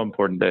purchase. It's so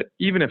important that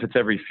even if it's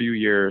every few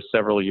years,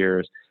 several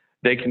years,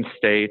 they can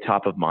stay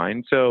top of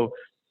mind. So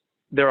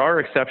there are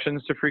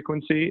exceptions to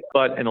frequency,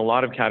 but in a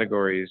lot of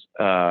categories,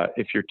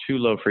 if you're too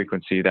low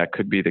frequency, that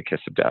could be the kiss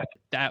of death.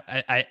 That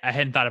I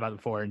hadn't thought about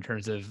before in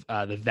terms of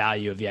the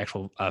value of the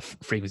actual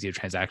frequency of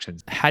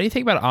transactions. How do you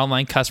think about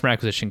online customer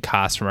acquisition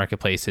costs for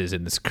marketplaces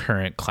in this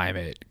current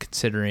climate,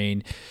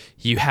 considering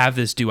you have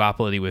this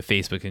duopoly with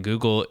Facebook and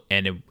Google,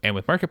 and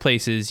with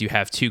marketplaces, you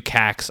have two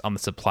CACs on the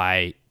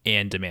supply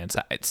and demand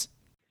sides?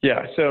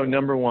 Yeah. So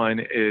number one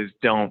is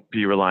don't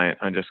be reliant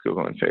on just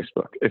Google and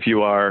Facebook. If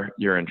you are,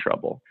 you're in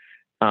trouble.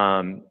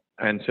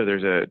 And so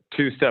there's a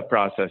two-step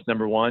process.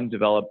 Number one,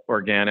 develop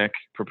organic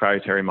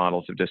proprietary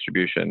models of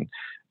distribution.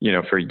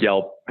 For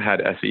Yelp had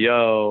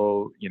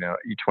SEO,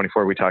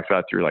 E24 we talked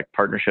about through like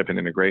partnership and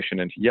integration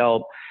into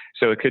Yelp.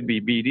 So it could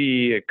be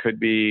BD, it could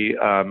be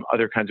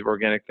other kinds of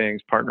organic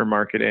things, partner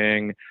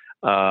marketing,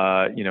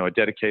 a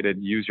dedicated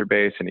user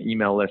base and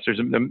email list.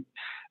 There's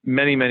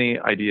many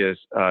ideas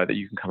that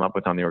you can come up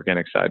with on the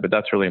organic side, but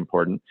that's really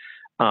important.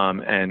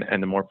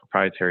 And the more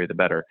proprietary, the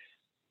better.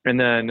 And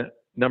then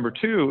number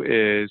two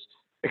is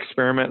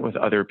experiment with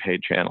other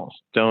paid channels.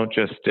 Don't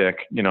just stick,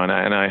 and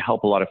I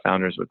help a lot of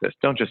founders with this.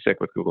 Don't just stick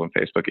with Google and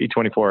Facebook.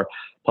 E24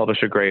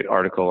 published a great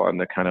article on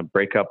the kind of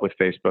breakup with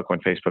Facebook when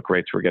Facebook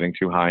rates were getting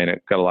too high, and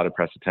it got a lot of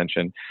press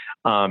attention.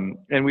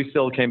 And we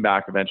still came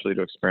back eventually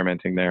to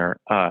experimenting there.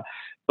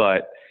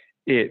 But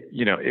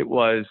it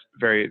was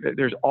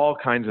there's all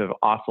kinds of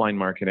offline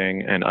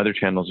marketing and other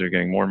channels that are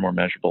getting more and more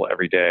measurable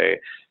every day.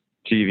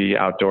 TV,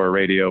 outdoor,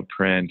 radio,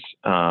 print,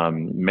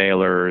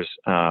 mailers,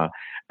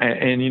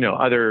 and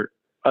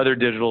other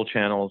digital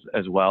channels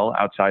as well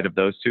outside of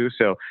those two.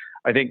 So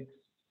I think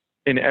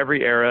in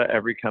every era,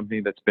 every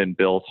company that's been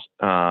built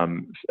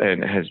and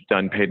has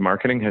done paid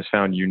marketing has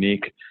found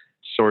unique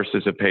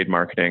sources of paid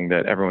marketing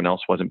that everyone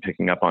else wasn't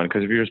picking up on.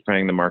 Because if you're just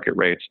paying the market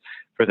rates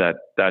for that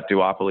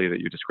duopoly that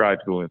you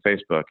described, Google and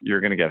Facebook,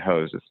 you're going to get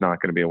hosed. It's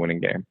not going to be a winning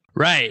game.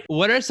 Right.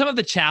 What are some of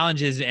the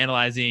challenges in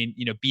analyzing,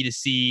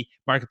 B2C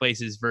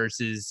marketplaces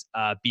versus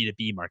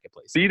B2B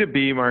marketplaces?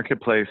 B2B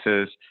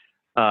marketplaces,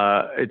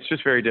 it's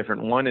just very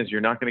different. One is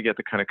you're not going to get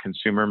the kind of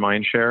consumer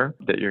mind share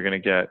that you're going to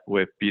get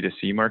with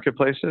B2C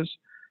marketplaces.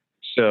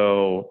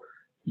 So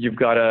you've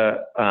got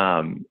to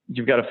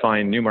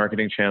find new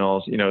marketing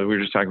channels. We were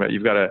just talking about,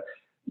 you've got to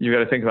you got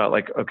to think about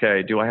like,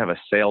 okay, do I have a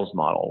sales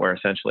model where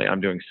essentially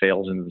I'm doing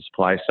sales into the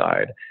supply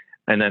side?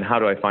 And then how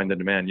do I find the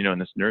demand? In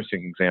this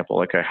nursing example,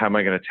 like how am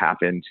I going to tap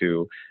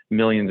into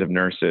millions of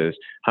nurses?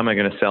 How am I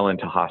going to sell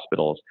into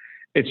hospitals?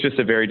 It's just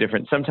a very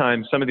different.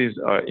 Sometimes some of these,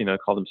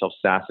 call themselves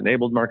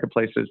SaaS-enabled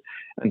marketplaces,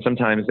 and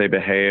sometimes they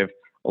behave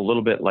a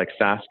little bit like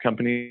SaaS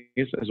companies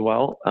as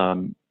well.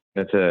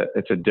 It's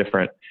a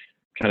different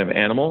kind of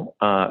animal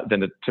than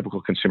the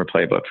typical consumer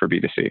playbook for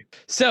B2C.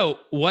 So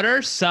what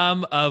are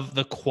some of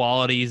the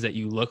qualities that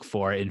you look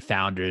for in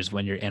founders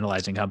when you're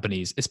analyzing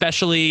companies,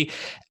 especially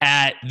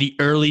at the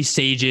early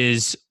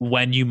stages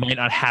when you might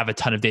not have a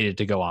ton of data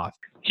to go off?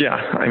 Yeah,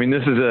 I mean,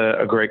 this is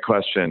a great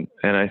question.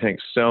 And I think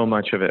so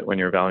much of it when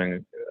you're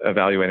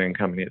evaluating a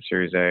company at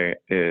Series A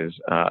is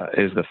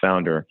the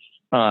founder.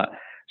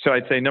 So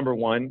I'd say number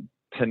one,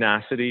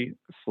 tenacity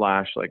 /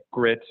 like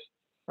grit,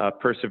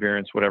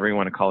 perseverance, whatever you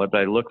want to call it.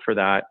 But I look for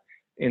that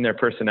in their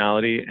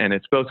personality, and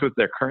it's both with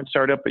their current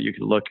startup, but you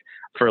can look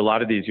for a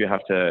lot of these. You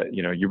have to,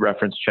 you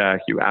reference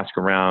check, you ask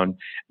around,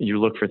 you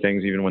look for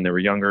things even when they were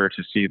younger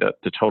to see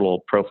the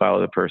total profile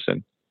of the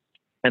person.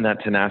 And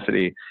that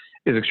tenacity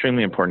is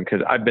extremely important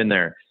because I've been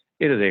there.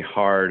 It is a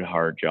hard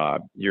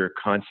job. You're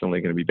constantly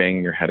going to be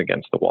banging your head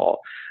against the wall.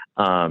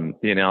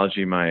 The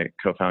analogy my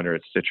co-founder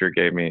at Stitcher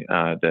gave me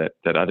that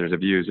others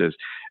have used is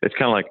it's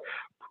kind of like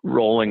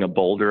rolling a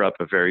boulder up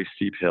a very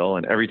steep hill,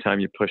 and every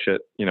time you push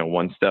it,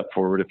 one step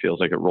forward, it feels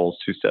like it rolls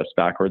 2 steps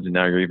backwards, and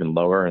now you're even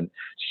lower, and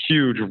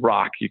huge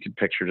rock you can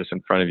picture just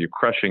in front of you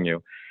crushing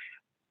you.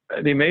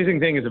 The amazing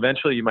thing is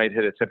eventually you might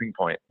hit a tipping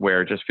point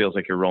where it just feels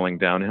like you're rolling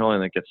downhill,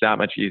 and it gets that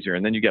much easier,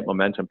 and then you get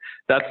momentum.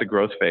 That's the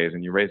growth phase,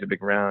 and you raise a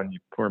big round, you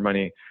pour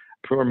money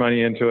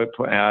into it,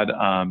 add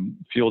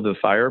fuel to the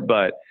fire.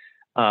 But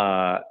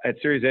at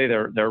Series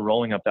A, they're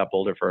rolling up that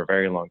boulder for a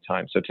very long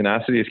time. So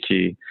tenacity is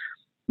key.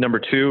 Number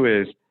two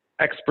is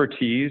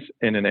expertise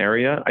in an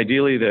area,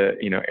 ideally the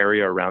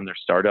area around their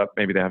startup.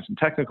 Maybe they have some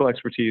technical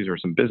expertise or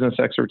some business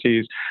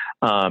expertise.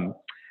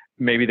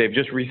 Maybe they've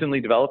just recently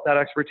developed that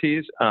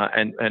expertise,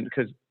 and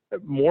because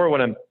more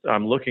what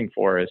I'm looking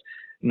for is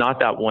not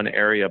that one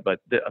area,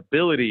 but the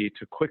ability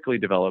to quickly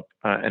develop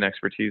an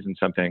expertise in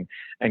something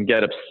and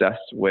get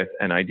obsessed with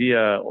an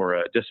idea or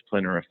a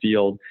discipline or a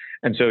field.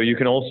 And so you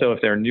can also,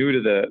 if they're new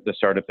to the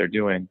startup they're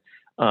doing,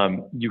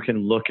 you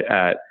can look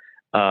at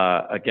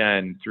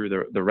again through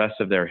the rest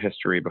of their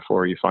history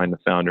before you find the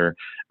founder.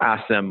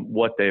 Ask them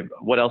what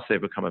else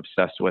they've become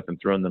obsessed with and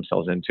thrown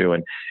themselves into,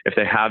 and if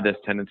they have this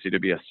tendency to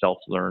be a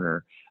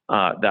self-learner,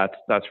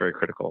 that's very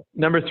critical.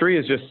 Number three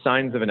is just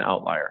signs of an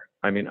outlier.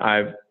 I mean,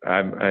 I'm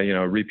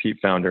a repeat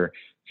founder.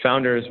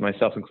 Founders,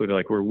 myself included,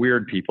 like we're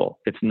weird people.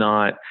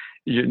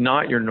 You're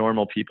not your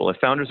normal people. If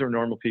founders were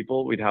normal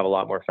people, we'd have a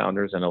lot more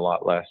founders and a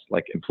lot less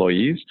like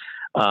employees.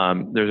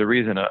 There's a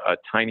reason a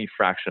tiny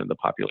fraction of the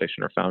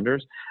population are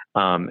founders,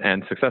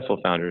 and successful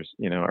founders,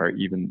 are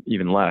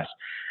even less.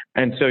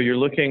 And so you're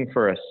looking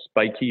for a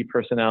spiky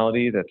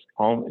personality that's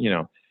all,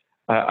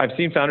 I've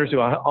seen founders who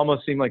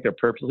almost seem like they're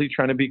purposely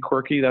trying to be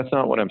quirky. That's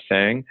not what I'm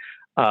saying.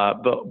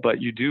 But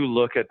you do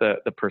look at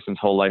the person's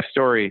whole life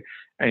story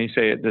and you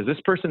say, does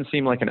this person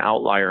seem like an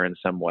outlier in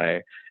some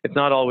way? It's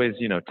not always,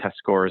 test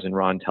scores and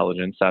raw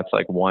intelligence. That's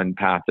like one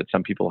path that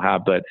some people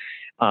have, but,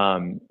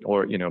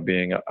 or,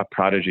 being a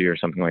prodigy or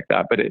something like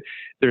that. But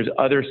there's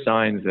other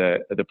signs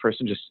that the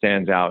person just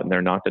stands out and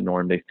they're not the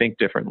norm. They think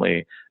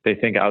differently. They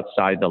think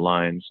outside the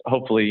lines,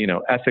 hopefully,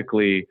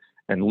 ethically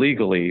and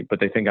legally, but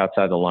they think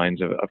outside the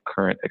lines of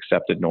current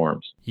accepted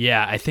norms.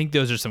 Yeah, I think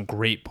those are some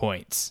great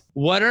points.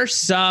 What are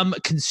some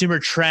consumer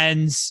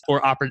trends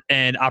or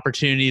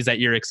opportunities that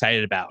you're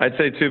excited about? I'd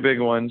say two big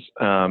ones.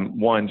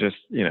 One, just,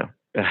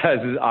 as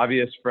is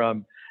obvious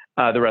from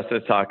the rest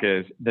of the talk,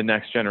 is the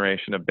next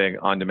generation of big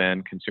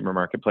on-demand consumer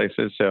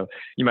marketplaces. So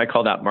you might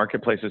call that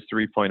marketplaces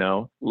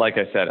 3.0. Like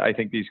I said, I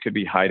think these could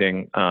be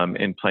hiding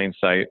in plain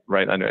sight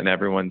right under, and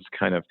everyone's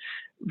kind of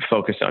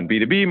focused on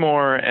B2B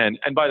more. And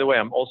by the way,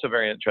 I'm also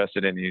very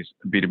interested in these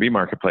B2B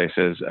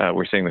marketplaces.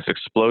 We're seeing this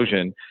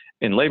explosion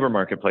in labor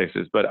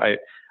marketplaces, but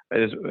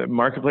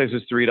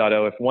marketplaces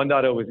 3.0, if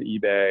 1.0 was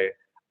eBay,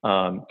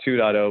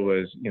 2.0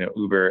 was,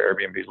 Uber,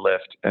 Airbnb,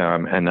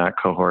 Lyft, and that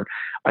cohort.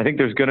 I think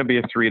there's going to be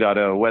a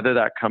 3.0, whether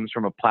that comes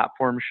from a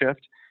platform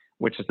shift,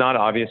 which is not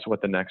obvious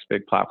what the next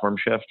big platform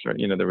shift,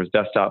 there was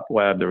desktop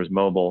web, there was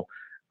mobile.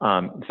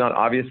 It's not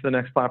obvious the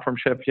next platform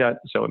shift yet.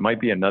 So it might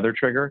be another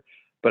trigger.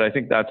 But I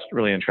think that's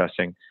really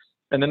interesting.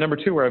 And then number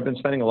two, where I've been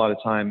spending a lot of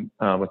time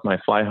with my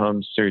Fly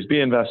Homes Series B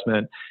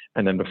investment,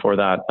 and then before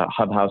that,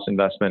 Hub House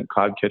investment,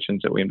 Cloud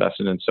Kitchens that we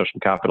invested in, social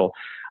capital,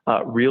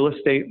 real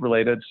estate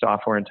related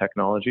software and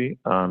technology.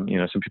 Some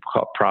people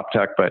call it prop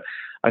tech, but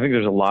I think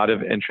there's a lot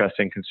of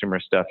interesting consumer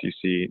stuff you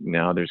see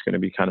now. There's going to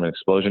be kind of an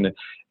explosion.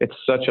 It's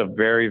such a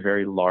very,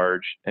 very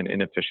large and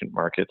inefficient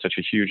market, such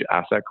a huge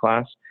asset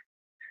class.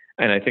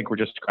 And I think we're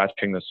just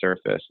scratching the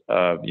surface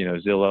of,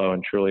 Zillow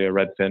and Trulia,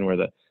 Redfin were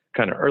the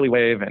kind of early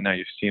wave, and now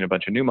you've seen a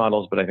bunch of new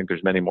models, but I think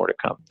there's many more to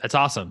come. That's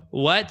awesome.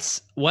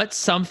 What's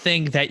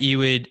something that you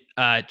would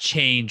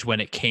change when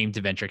it came to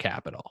venture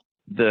capital?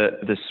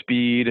 the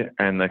speed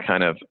and the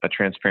kind of a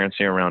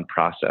transparency around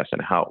process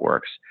and how it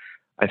works.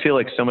 I feel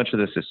like so much of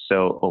this is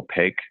so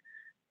opaque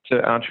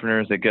to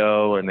entrepreneurs. They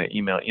go and they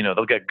email,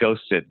 they'll get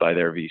ghosted by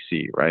their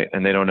VC, right?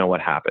 And they don't know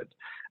what happened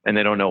and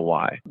they don't know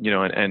why,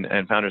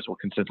 and founders will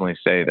consistently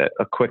say that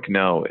a quick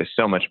no is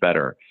so much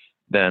better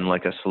than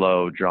like a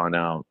slow, drawn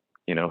out,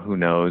 who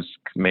knows,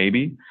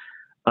 maybe.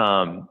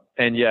 And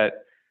yet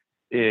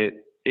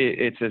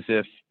it's as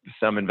if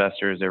some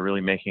investors are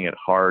really making it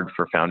hard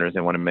for founders.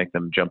 They want to make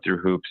them jump through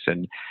hoops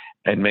and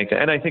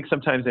I think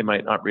sometimes they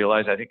might not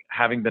realize. I think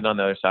having been on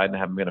the other side and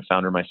having been a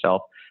founder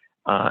myself,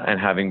 and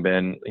having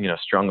been,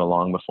 strung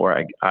along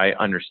before, I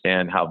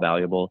understand how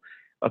valuable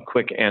a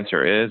quick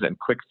answer is and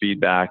quick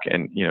feedback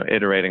and,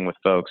 iterating with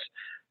folks.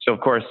 So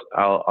of course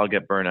I'll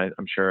get burned.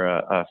 I'm sure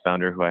a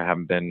founder who I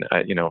haven't been,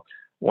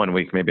 1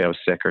 week, maybe I was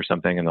sick or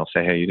something, and they'll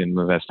say, hey, you didn't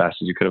move as fast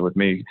as you could have with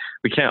me.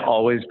 We can't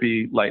always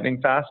be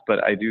lightning fast,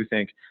 but I do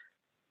think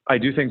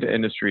the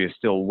industry is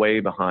still way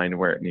behind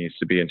where it needs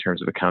to be in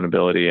terms of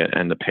accountability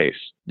and the pace.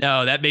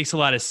 No, that makes a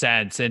lot of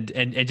sense. And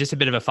just a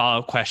bit of a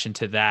follow-up question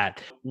to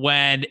that.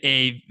 When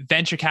a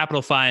venture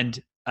capital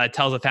fund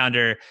tells a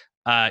founder,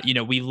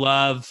 we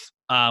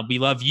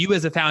love you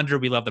as a founder,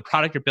 we love the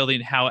product you're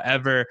building.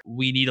 However,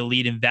 we need a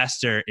lead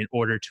investor in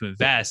order to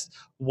invest.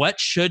 What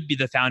should be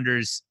the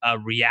founder's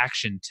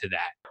reaction to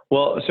that?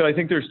 Well, so I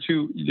think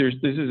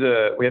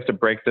we have to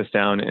break this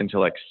down into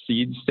like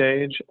seed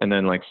stage and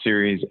then like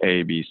series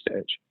A, B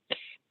stage.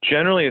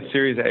 Generally at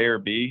series A or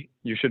B,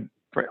 you should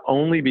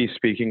only be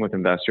speaking with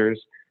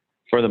investors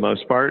for the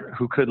most part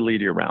who could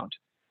lead your round.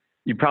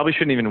 You probably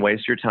shouldn't even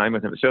waste your time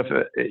with them. So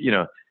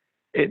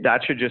if, that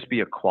should just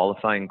be a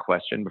qualifying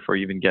question before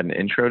you even get an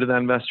intro to the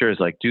investor is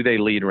like, do they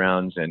lead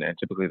rounds? And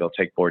typically they'll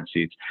take board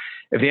seats.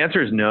 If the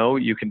answer is no,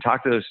 you can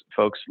talk to those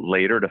folks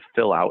later to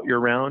fill out your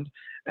round.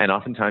 And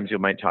oftentimes you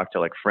might talk to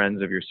like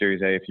friends of your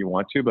Series A if you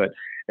want to, but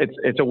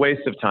it's a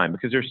waste of time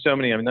because there's so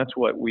many. I mean, that's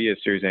what we as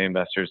Series A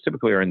investors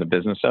typically are in the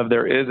business of.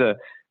 There is a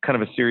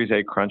kind of a Series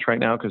A crunch right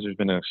now because there's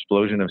been an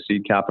explosion of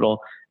seed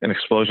capital, an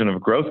explosion of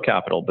growth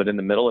capital. But in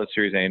the middle of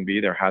Series A and B,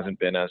 there hasn't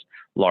been as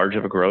large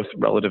of a growth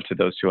relative to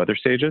those two other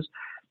stages.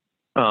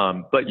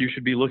 But you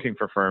should be looking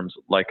for firms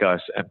like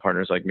us and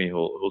partners like me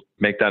who'll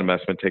make that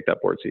investment, take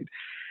that board seat.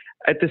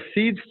 At the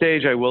seed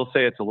stage, I will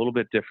say it's a little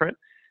bit different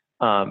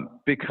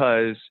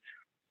because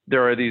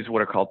there are these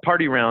what are called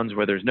party rounds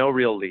where there's no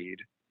real lead.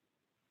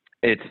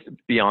 It's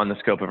beyond the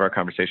scope of our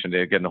conversation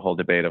today, getting the whole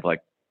debate of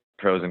like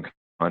pros and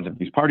cons of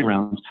these party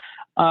rounds.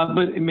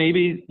 But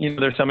maybe,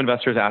 there's some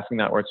investors asking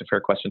that where it's a fair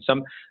question.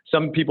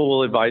 Some people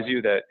will advise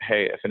you that,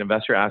 hey, if an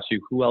investor asks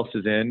you who else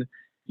is in,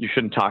 you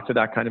shouldn't talk to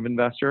that kind of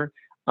investor.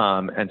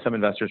 And some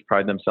investors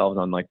pride themselves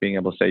on like being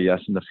able to say yes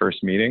in the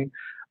first meeting.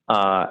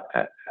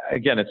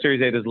 Again, at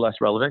Series A, it is less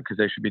relevant because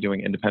they should be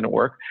doing independent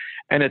work.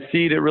 And at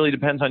seed, it really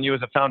depends on you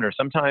as a founder.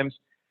 Sometimes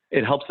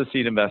it helps the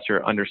seed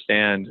investor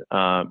understand,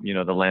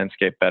 the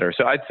landscape better.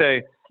 So I'd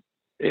say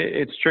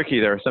it's tricky.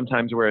 There are some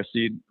times where a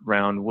seed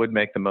round would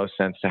make the most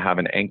sense to have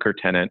an anchor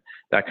tenant,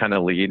 that kind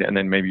of lead, and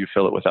then maybe you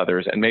fill it with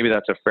others. And maybe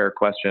that's a fair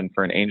question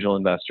for an angel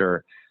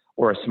investor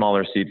or a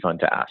smaller seed fund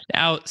to ask.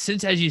 Now,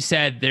 since, as you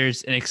said,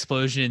 there's an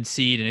explosion in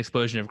seed and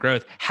explosion of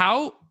growth,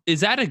 how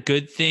is that a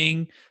good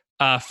thing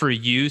for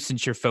you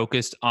since you're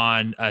focused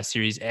on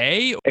Series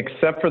A?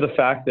 Except for the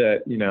fact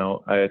that,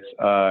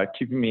 it's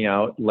keeping me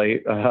out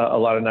late a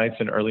lot of nights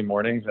and early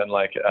mornings and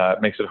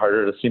makes it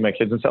harder to see my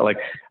kids and stuff. Like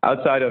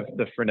outside of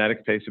the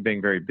frenetic pace of being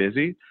very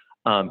busy,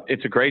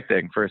 it's a great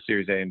thing for a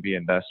Series A and B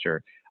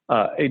investor.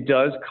 It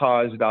does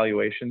cause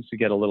valuations to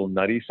get a little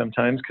nutty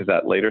sometimes because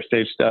that later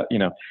stage stuff,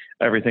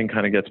 everything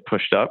kind of gets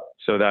pushed up.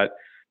 So that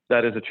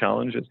is a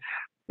challenge.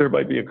 There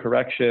might be a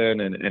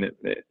correction and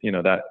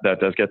that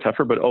does get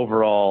tougher, but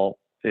overall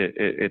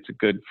it's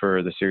good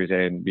for the Series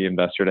A and B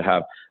investor to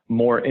have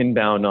more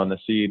inbound on the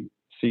seed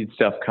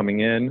stuff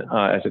coming in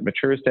as it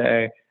matures to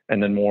A,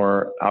 and then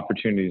more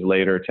opportunities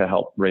later to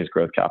help raise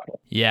growth capital.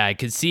 Yeah, I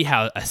could see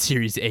how a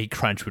Series A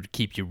crunch would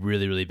keep you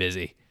really, really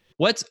busy.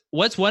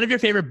 What's one of your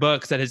favorite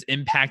books that has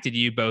impacted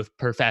you both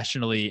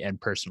professionally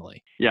and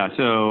personally? Yeah,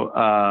 so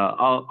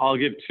I'll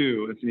give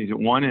two. It's easy.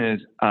 One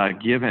is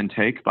Give and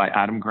Take by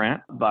Adam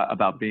Grant,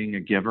 about being a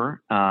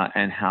giver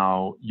and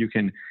how you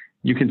can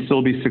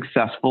still be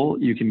successful.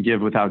 You can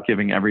give without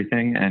giving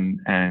everything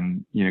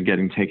and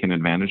getting taken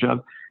advantage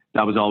of.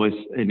 That was always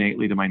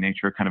innately to my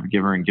nature, kind of a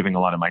giver and giving a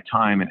lot of my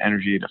time and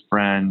energy to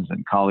friends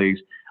and colleagues.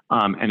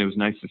 And it was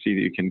nice to see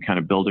that you can kind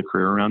of build a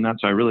career around that.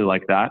 So I really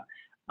like that.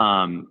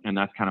 And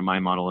that's kind of my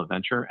model of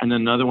venture. And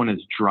then another one is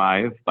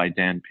Drive by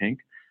Dan Pink,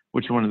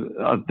 which is one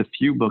of the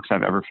few books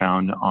I've ever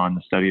found on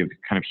the study of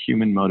kind of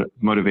human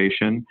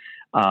motivation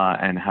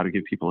and how to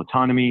give people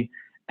autonomy.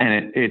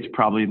 And it's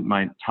probably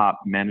my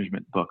top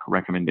management book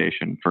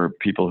recommendation for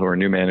people who are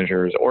new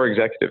managers or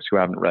executives who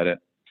haven't read it.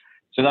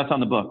 So that's on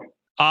the book.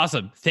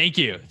 Awesome. Thank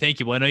you.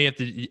 Well, I know you have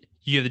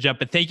to jump,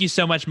 but thank you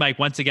so much, Mike,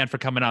 once again for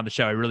coming on the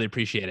show. I really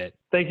appreciate it.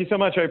 Thank you so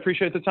much. I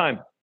appreciate the time.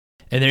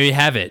 And there you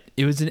have it.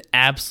 It was an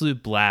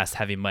absolute blast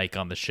having Mike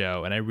on the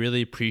show, and I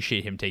really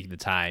appreciate him taking the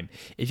time.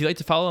 If you'd like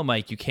to follow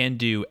Mike, you can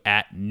do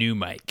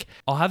 @NewMike.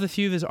 I'll have a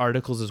few of his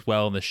articles as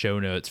well in the show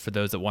notes for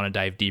those that want to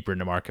dive deeper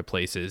into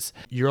marketplaces.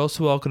 You're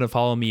also welcome to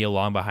follow me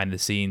along behind the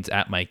scenes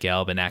 @Mike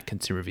Gelb and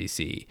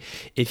 @ConsumerVC.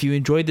 If you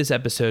enjoyed this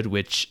episode,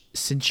 which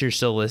since you're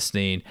still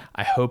listening,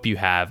 I hope you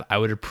have, I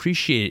would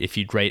appreciate it if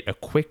you'd write a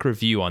quick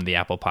review on the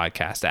Apple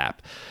Podcast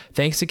app.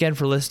 Thanks again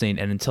for listening,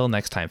 and until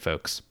next time,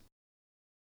 folks.